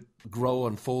watch it grow,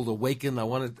 unfold, awaken. I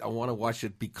want to watch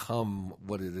it become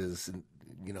what it is,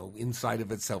 you know, inside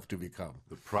of itself to become.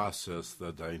 The process,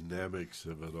 the dynamics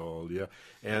of it all, yeah.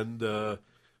 And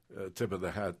tip of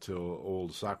the hat to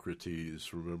old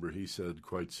Socrates. Remember, he said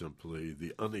quite simply,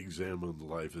 the unexamined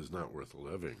life is not worth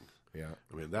living. Yeah.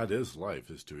 I mean, that is life,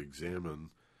 is to examine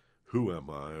who am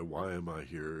I, why am I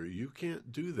here. You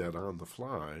can't do that on the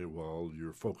fly while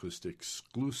you're focused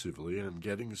exclusively on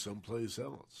getting someplace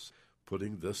else,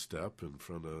 putting this step in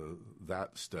front of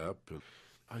that step. And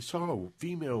I saw a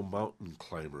female mountain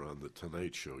climber on The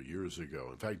Tonight Show years ago.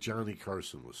 In fact, Johnny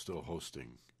Carson was still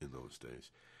hosting in those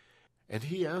days. And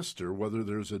he asked her whether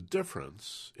there's a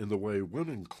difference in the way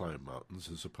women climb mountains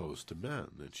as opposed to men.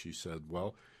 And she said,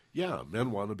 well, yeah,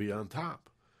 men want to be on top.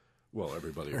 Well,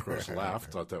 everybody, of course,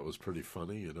 laughed, thought that was pretty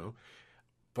funny, you know.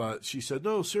 But she said,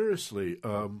 no, seriously,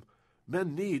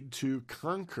 men need to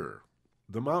conquer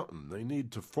the mountain. They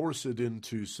need to force it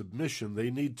into submission.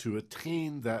 They need to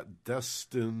attain that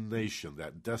destination,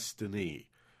 that destiny,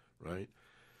 right?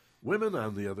 Women,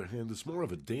 on the other hand, is more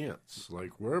of a dance.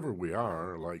 Like wherever we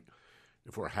are, like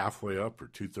if we're halfway up or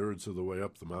 2/3 of the way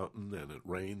up the mountain and it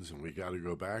rains and we got to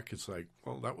go back, it's like,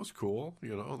 well, that was cool.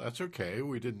 You know, that's okay.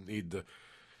 We didn't need to,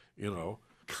 you know,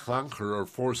 conquer or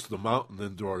force the mountain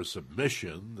into our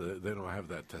submission. They don't have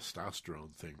that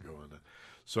testosterone thing going on.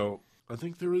 So I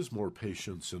think there is more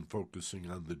patience in focusing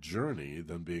on the journey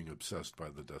than being obsessed by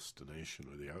the destination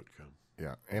or the outcome.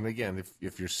 Yeah, and again,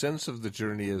 if your sense of the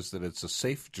journey is that it's a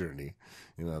safe journey,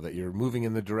 you know, that you're moving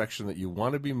in the direction that you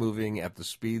want to be moving at the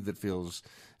speed that feels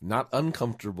not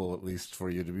uncomfortable, at least for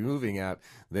you to be moving at,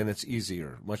 then it's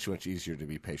easier, much, much easier to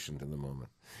be patient in the moment.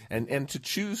 And to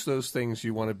choose those things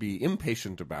you want to be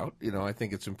impatient about, you know, I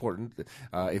think it's important.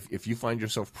 If you find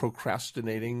yourself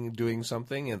procrastinating doing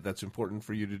something and that's important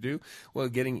for you to do, well,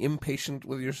 getting impatient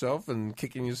with yourself and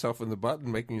kicking yourself in the butt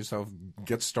and making yourself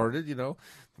get started, you know,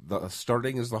 the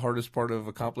starting is the hardest part of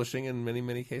accomplishing in many,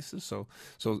 many cases. So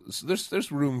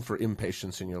there's room for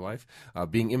impatience in your life.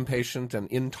 Being impatient and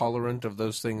intolerant of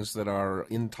those things that are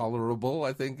intolerable,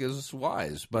 I think, is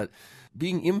wise. But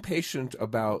being impatient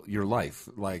about your life,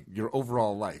 like your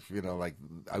overall life, you know, like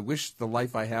I wish the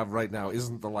life I have right now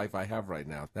isn't the life I have right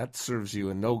now. That serves you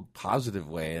in no positive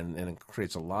way, and it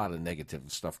creates a lot of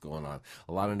negative stuff going on.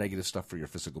 A lot of negative stuff for your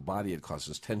physical body. It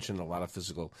causes tension, a lot of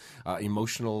physical,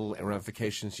 emotional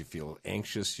ramifications. You feel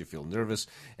anxious, you feel nervous,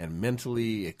 and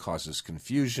mentally it causes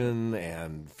confusion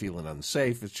and feeling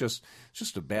unsafe. It's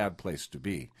just a bad place to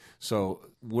be. So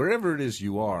wherever it is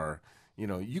you are, you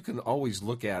know, you can always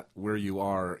look at where you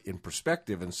are in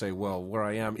perspective and say, well, where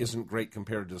I am isn't great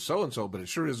compared to so-and-so, but it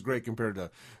sure is great compared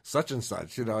to such and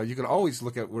such. You know, you can always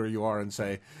look at where you are and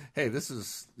say, hey, this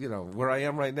is, you know, where I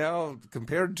am right now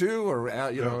compared to, or,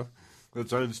 you know.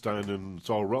 That's Einstein, and it's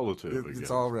all relative.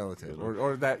 It's all relative. You know?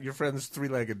 Or that your friend's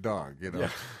three-legged dog, you know. Yeah.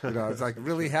 You know, it's like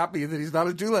really happy that he's not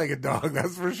a two-legged dog,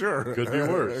 that's for sure. Could be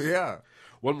worse. Yeah.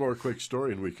 One more quick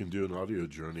story, and we can do an audio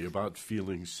journey about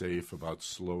feeling safe, about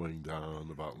slowing down,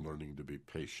 about learning to be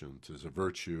patient as a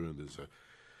virtue and as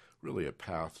really a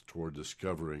path toward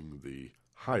discovering the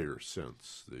higher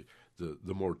sense,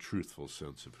 the more truthful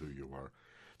sense of who you are.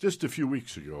 Just a few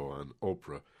weeks ago on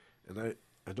Oprah, and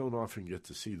I don't often get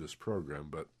to see this program,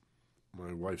 but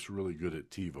my wife's really good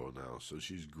at TiVo now, so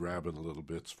she's grabbing little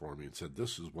bits for me and said,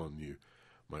 this is one you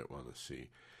might want to see.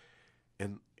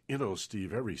 And, you know,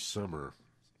 Steve, every summer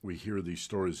we hear these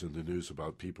stories in the news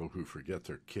about people who forget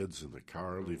their kids in the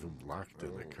car, leave them locked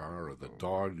in the car, or the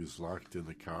dog is locked in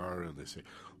the car, and they say,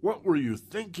 "What were you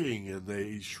thinking?" And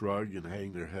they shrug and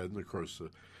hang their head. And, of course,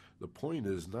 the point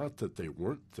is not that they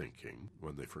weren't thinking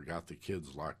when they forgot the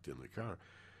kids locked in the car.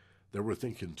 They were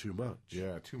thinking too much.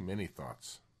 Yeah, too many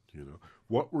thoughts.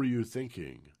 What were you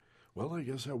thinking? Well, I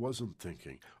guess I wasn't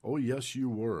thinking. Oh, yes, you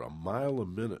were. A mile a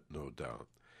minute, no doubt.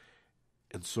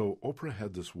 And so Oprah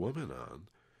had this woman on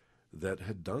that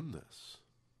had done this.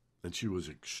 And she was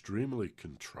extremely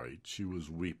contrite. She was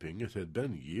weeping. It had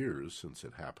been years since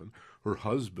it happened. Her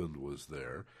husband was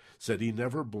there, said he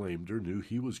never blamed her, knew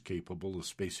he was capable of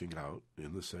spacing out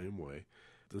in the same way.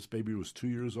 This baby was 2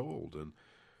 years old, and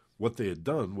what they had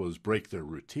done was break their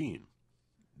routine.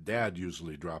 Dad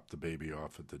usually dropped the baby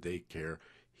off at the daycare.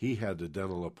 He had a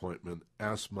dental appointment,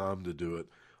 asked Mom to do it.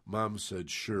 Mom said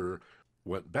sure,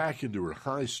 went back into her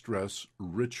high-stress,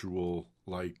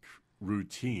 ritual-like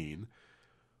routine,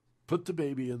 put the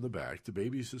baby in the back. The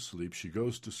baby's asleep. She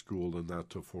goes to school, and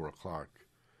not till 4 o'clock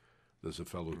does a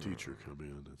fellow teacher come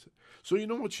in. And say, so you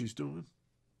know what she's doing?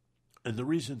 And the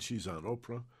reason she's on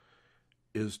Oprah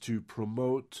is to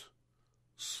promote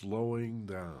slowing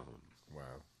down.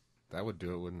 Wow. That would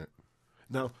do it, wouldn't it?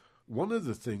 Now, one of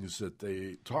the things that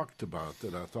they talked about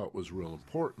that I thought was real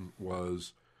important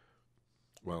was,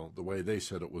 well, the way they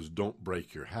said it was, don't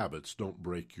break your habits, don't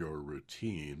break your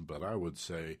routine, but I would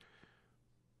say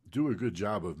do a good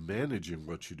job of managing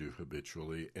what you do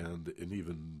habitually, and an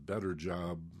even better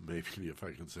job, maybe if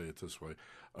I can say it this way,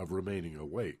 of remaining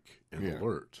awake and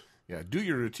alert. Yeah, do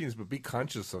your routines, but be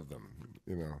conscious of them,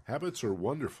 Habits are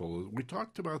wonderful. We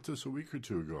talked about this a week or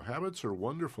two ago. Habits are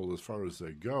wonderful as far as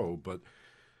they go, but,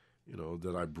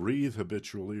 that I breathe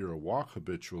habitually or walk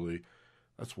habitually,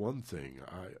 that's one thing.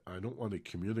 I don't want to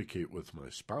communicate with my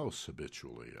spouse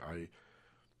habitually.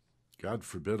 God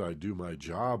forbid I do my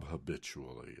job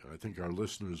habitually. I think our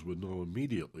listeners would know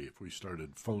immediately if we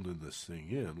started phoning this thing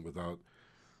in without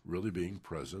really being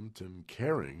present and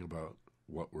caring about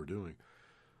what we're doing.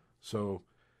 So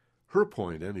her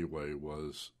point anyway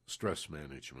was stress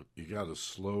management. You got to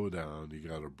slow down. You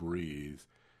got to breathe.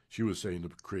 She was saying to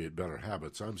create better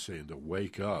habits. I'm saying to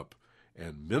wake up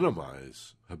and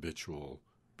minimize habitual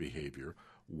behavior.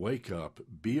 Wake up,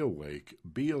 be awake,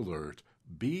 be alert,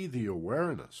 be the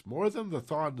awareness. More than the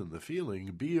thought and the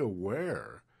feeling, be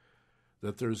aware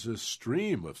that there's this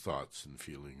stream of thoughts and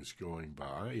feelings going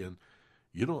by, and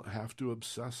you don't have to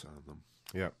obsess on them.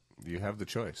 Yeah, you have the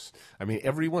choice. I mean,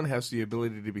 everyone has the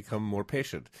ability to become more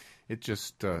patient. It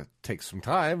just takes some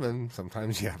time, and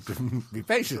sometimes you have to be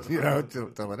patient,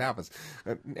 till it happens.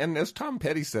 And as Tom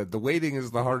Petty said, the waiting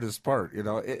is the hardest part.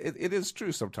 It is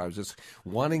true sometimes. It's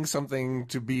wanting something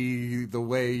to be the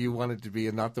way you want it to be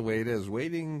and not the way it is.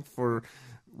 Waiting for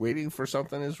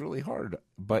something is really hard,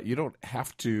 but you don't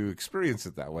have to experience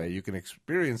it that way. You can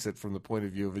experience it from the point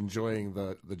of view of enjoying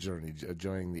the journey,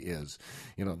 enjoying the is.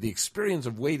 The experience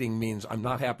of waiting means I'm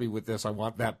not happy with this. I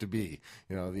want that to be.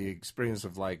 The experience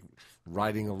of like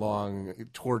riding along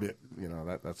toward it.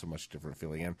 That's a much different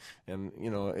feeling. And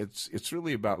it's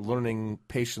really about learning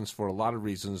patience for a lot of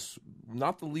reasons,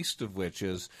 not the least of which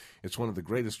is it's one of the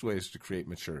greatest ways to create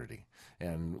maturity.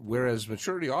 And whereas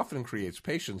maturity often creates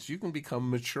patience, you can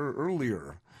become mature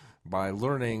earlier by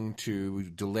learning to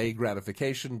delay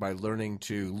gratification, by learning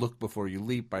to look before you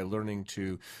leap, by learning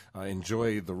to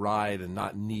enjoy the ride and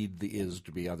not need the is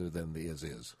to be other than the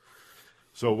is.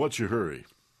 So what's your hurry,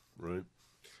 right?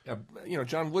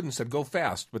 John Wooden said, go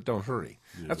fast, but don't hurry.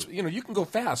 Yeah. That's, you can go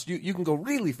fast. You can go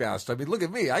really fast. I mean, look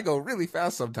at me. I go really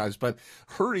fast sometimes, but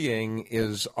hurrying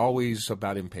is always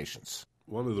about impatience.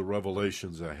 One of the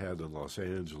revelations I had in Los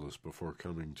Angeles before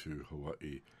coming to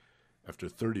Hawaii, after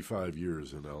 35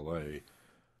 years in L.A.,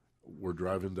 we're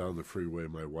driving down the freeway,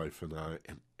 my wife and I,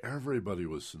 and everybody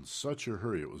was in such a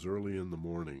hurry. It was early in the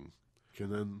morning.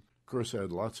 And then, of course, I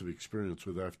had lots of experience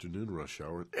with afternoon rush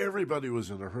hour, and everybody was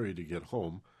in a hurry to get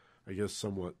home. I guess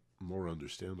somewhat more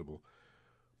understandable.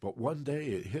 But one day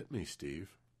it hit me, Steve,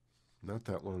 not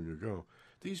that long ago.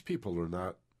 These people are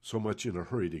not so much in a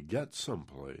hurry to get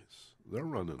someplace. They're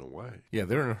running away. Yeah,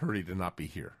 they're in a hurry to not be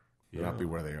here, to not be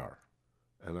where they are.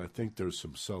 And I think there's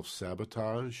some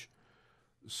self-sabotage,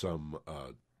 some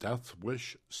death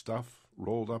wish stuff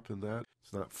rolled up in that.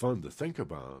 It's not fun to think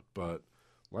about, but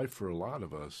life for a lot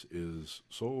of us is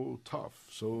so tough,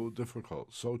 so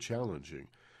difficult, so challenging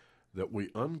that we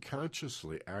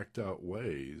unconsciously act out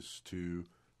ways to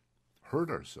hurt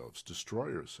ourselves,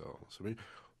 destroy ourselves. I mean,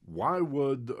 why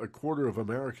would a quarter of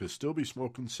America still be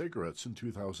smoking cigarettes in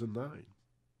 2009?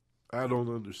 I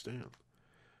don't understand.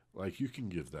 Like, you can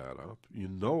give that up. You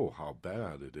know how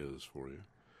bad it is for you.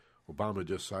 Obama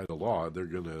just signed a law. They're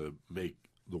going to make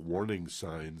the warning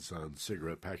signs on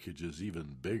cigarette packages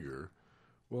even bigger.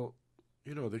 Well,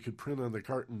 they could print on the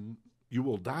carton, "You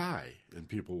will die," and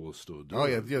people will still do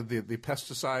it. Yeah, the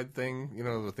pesticide thing,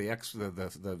 with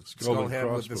the skull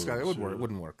head with the sky, it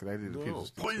wouldn't work.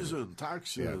 Poison,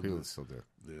 toxin. Yeah, people would still do it.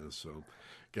 Yeah, so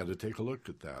got to take a look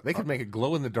at that. They could make it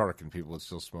glow in the dark, and people would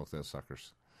still smoke those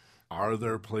suckers. Are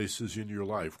there places in your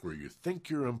life where you think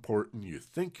you're important, you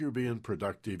think you're being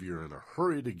productive, you're in a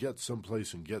hurry to get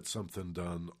someplace and get something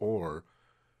done, or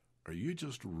are you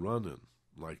just running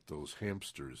like those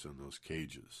hamsters in those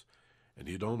cages, and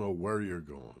you don't know where you're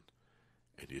going,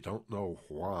 and you don't know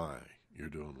why you're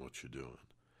doing what you're doing?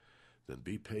 Then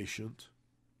be patient,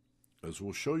 as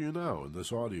we'll show you now in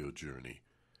this audio journey.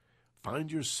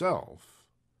 Find yourself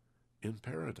in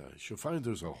paradise. You'll find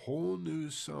there's a whole new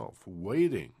self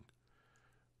waiting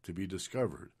to be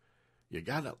discovered. You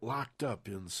got it locked up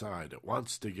inside. It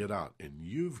wants to get out, and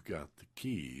you've got the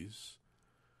keys.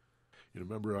 You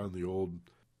remember on the old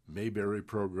Mayberry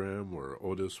program where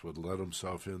Otis would let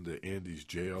himself into Andy's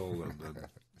jail and then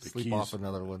sleep keys, off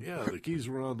another one. Yeah, the keys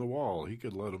were on the wall. He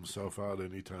could let himself out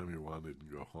anytime he wanted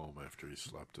and go home after he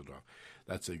slept it off.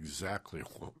 That's exactly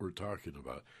what we're talking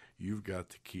about. You've got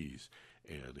the keys,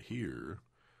 and here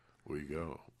we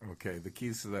go. Okay, the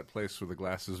keys to that place where the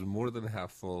glass is more than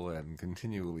half full and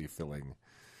continually filling.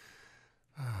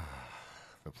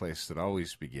 The place that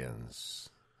always begins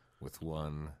with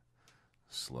one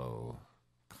slow,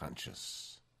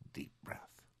 conscious, deep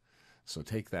breath. So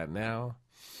take that now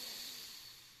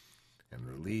and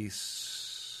release.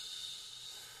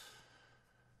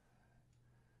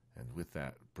 And with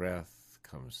that breath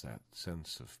comes that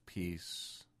sense of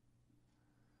peace.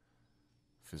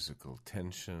 Physical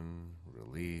tension,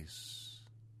 release,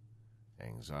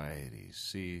 anxiety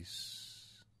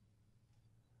cease,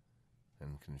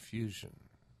 and confusion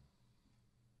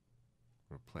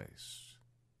replaced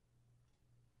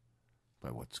by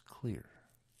what's clear.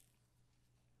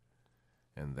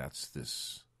 And that's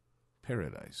this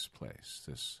paradise place,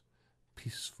 this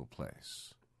peaceful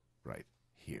place right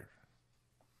here.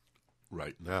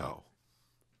 Right now.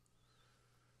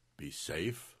 Be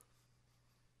safe.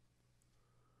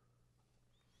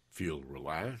 Feel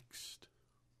relaxed,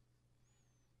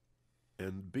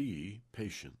 and be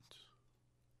patient.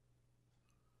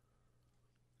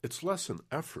 It's less an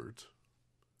effort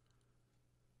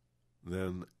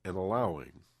than an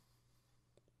allowing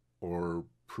or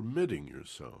permitting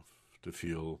yourself to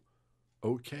feel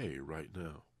okay right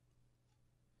now.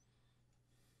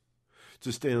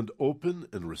 To stand open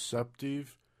and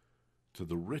receptive to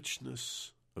the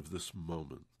richness of this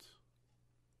moment.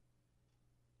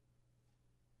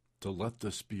 To let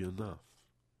this be enough.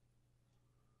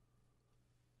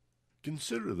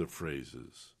 Consider the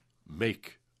phrases,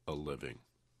 make a living,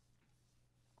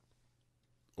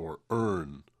 or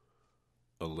earn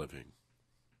a living.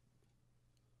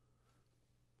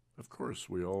 Of course,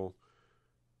 we all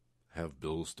have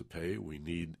bills to pay. We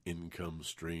need income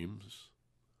streams.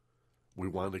 We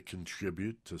want to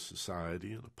contribute to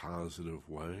society in a positive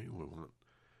way. We want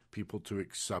people to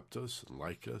accept us and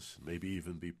like us, and maybe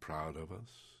even be proud of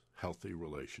us. Healthy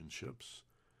relationships.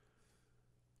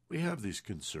 We have these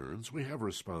concerns. We have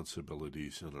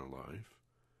responsibilities in our life.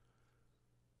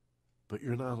 But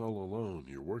you're not all alone.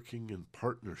 You're working in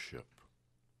partnership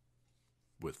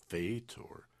with fate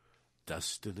or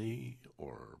destiny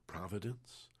or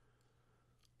providence.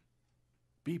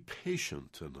 Be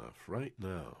patient enough right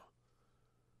now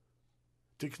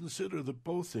to consider that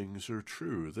both things are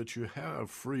true, that you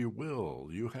have free will,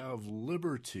 you have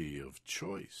liberty of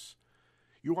choice.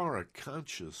 You are a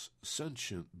conscious,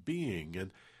 sentient being, and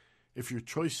if your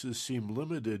choices seem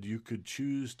limited, you could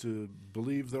choose to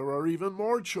believe there are even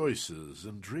more choices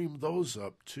and dream those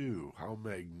up too. How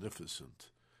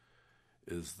magnificent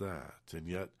is that? And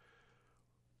yet,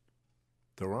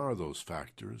 there are those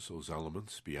factors, those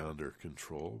elements beyond our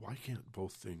control. Why can't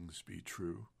both things be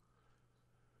true?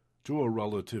 To a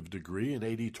relative degree, an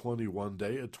 80-20 one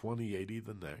day, a 20-80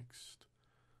 the next.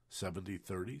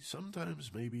 70-30,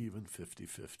 sometimes maybe even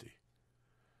 50-50,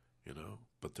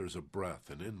 but there's a breath,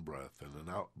 an in-breath, and an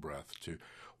out-breath to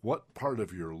what part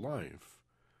of your life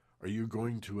are you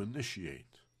going to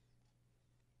initiate?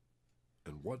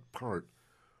 And what part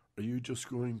are you just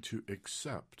going to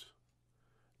accept?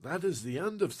 That is the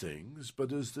end of things,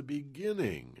 but is the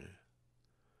beginning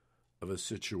of a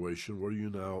situation where you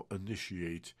now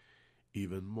initiate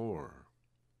even more.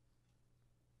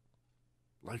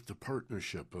 Like the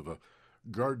partnership of a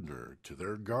gardener to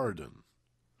their garden,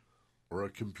 or a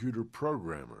computer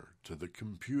programmer to the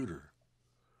computer,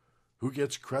 Who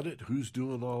gets credit? Who's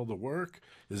doing all the work?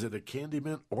 Is it a candy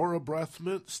mint or a breath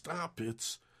mint? Stop.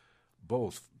 It's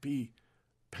both. Be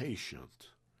patient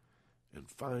and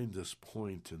find this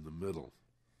point in the middle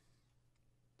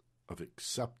of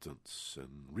acceptance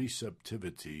and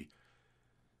receptivity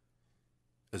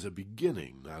as a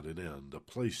beginning, not an end, a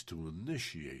place to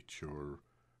initiate your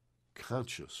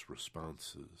conscious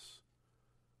responses.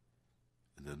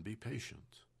 And then be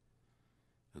patient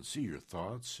and see your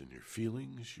thoughts and your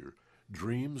feelings, your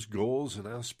dreams, goals, and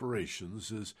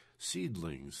aspirations as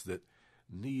seedlings that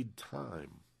need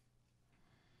time,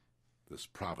 this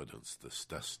providence, this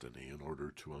destiny, in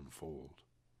order to unfold.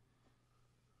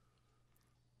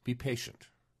 Be patient,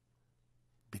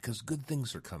 because good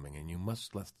things are coming and you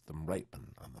must let them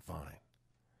ripen on the vine.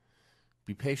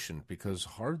 Be patient because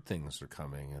hard things are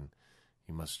coming and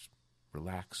you must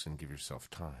relax and give yourself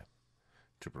time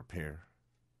to prepare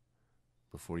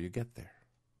before you get there.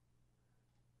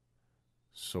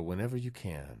 So whenever you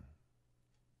can,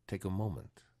 take a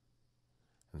moment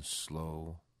and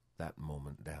slow that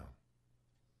moment down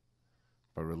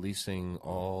by releasing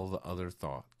all the other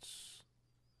thoughts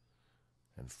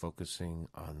and focusing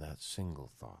on that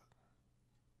single thought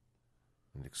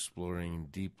and exploring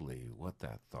deeply what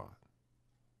that thought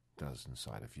does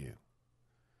inside of you,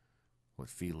 what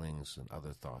feelings and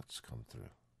other thoughts come through.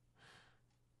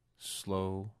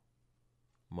 Slow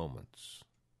moments.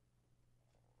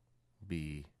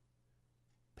 Be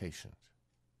patient.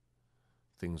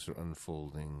 Things are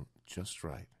unfolding just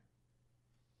right.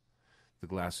 The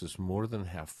glass is more than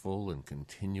half full and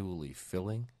continually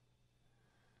filling.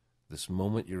 This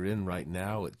moment you're in right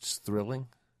now, it's thrilling.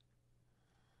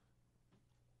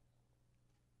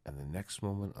 And the next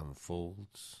moment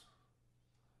unfolds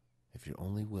if you're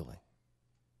only willing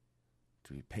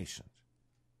to be patient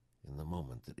in the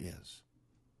moment that is.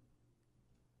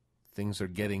 Things are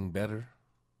getting better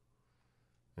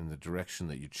in the direction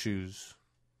that you choose,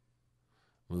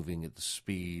 moving at the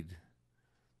speed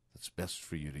that's best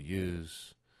for you to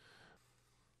use.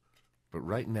 But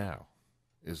right now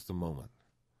is the moment,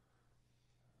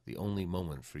 the only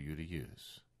moment for you to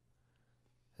use.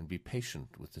 And be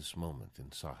patient with this moment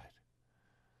inside.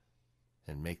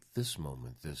 And make this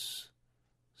moment, this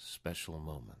special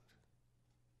moment,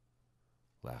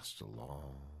 last a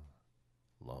long,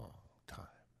 long time.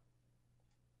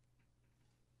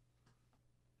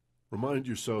 Remind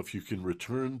yourself you can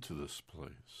return to this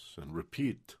place and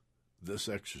repeat this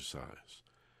exercise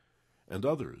and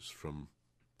others from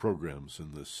programs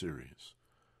in this series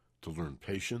to learn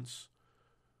patience,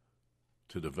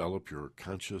 to develop your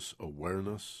conscious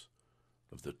awareness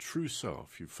of the true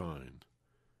self you find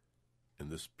in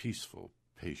this peaceful,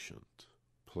 patient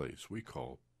place we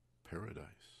call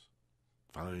paradise.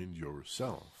 Find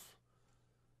yourself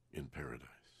in paradise.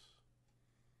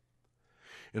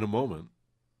 In a moment,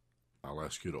 I'll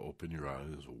ask you to open your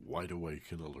eyes wide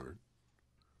awake and alert,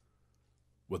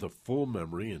 with a full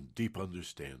memory and deep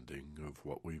understanding of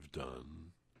what we've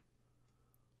done.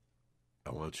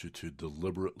 I want you to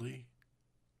deliberately,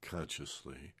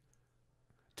 consciously,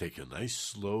 take a nice,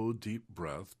 slow, deep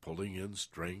breath, pulling in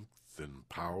strength and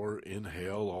power.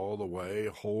 Inhale all the way,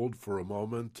 hold for a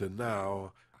moment, and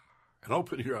now, and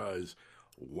open your eyes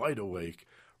wide awake,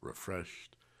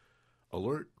 refreshed,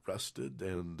 alert, rested,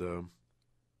 and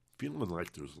feeling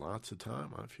like there's lots of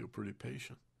time. I feel pretty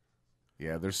patient.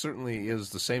 Yeah, there certainly is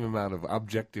the same amount of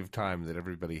objective time that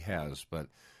everybody has, but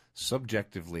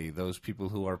subjectively, those people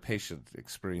who are patient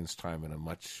experience time in a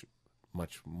much,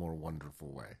 much more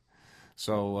wonderful way.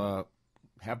 So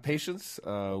have patience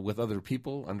with other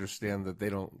people. Understand that they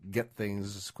don't get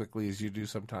things as quickly as you do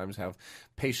sometimes. Have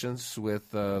patience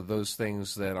with those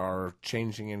things that are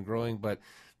changing and growing, but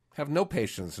have no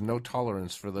patience and no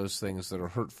tolerance for those things that are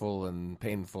hurtful and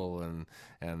painful and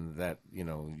that, you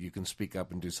know, you can speak up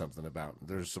and do something about.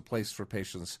 There's a place for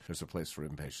patience. There's a place for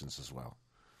impatience as well.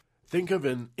 Think of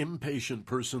an impatient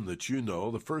person that you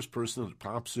know, the first person that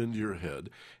pops into your head,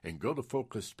 and go to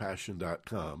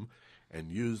focusedpassion.com and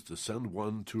use the Send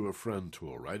One to a Friend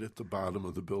tool right at the bottom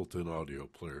of the built-in audio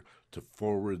player to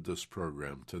forward this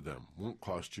program to them. Won't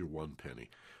cost you one penny.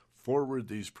 Forward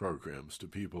these programs to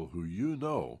people who you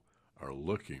know are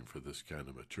looking for this kind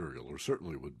of material or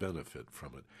certainly would benefit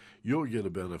from it. You'll get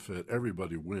a benefit.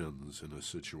 Everybody wins in a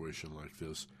situation like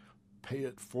this. Pay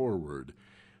it forward.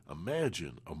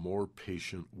 Imagine a more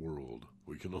patient world.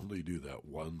 We can only do that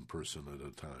one person at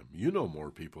a time. You know more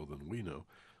people than we know,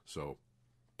 so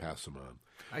pass them on.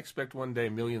 I expect one day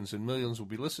millions and millions will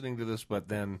be listening to this, but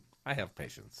then I have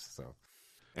patience. So.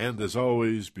 And as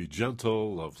always, be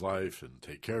gentle, love life, and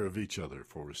take care of each other.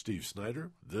 For Steve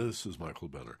Snyder, this is Michael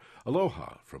Benner.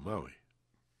 Aloha from Maui.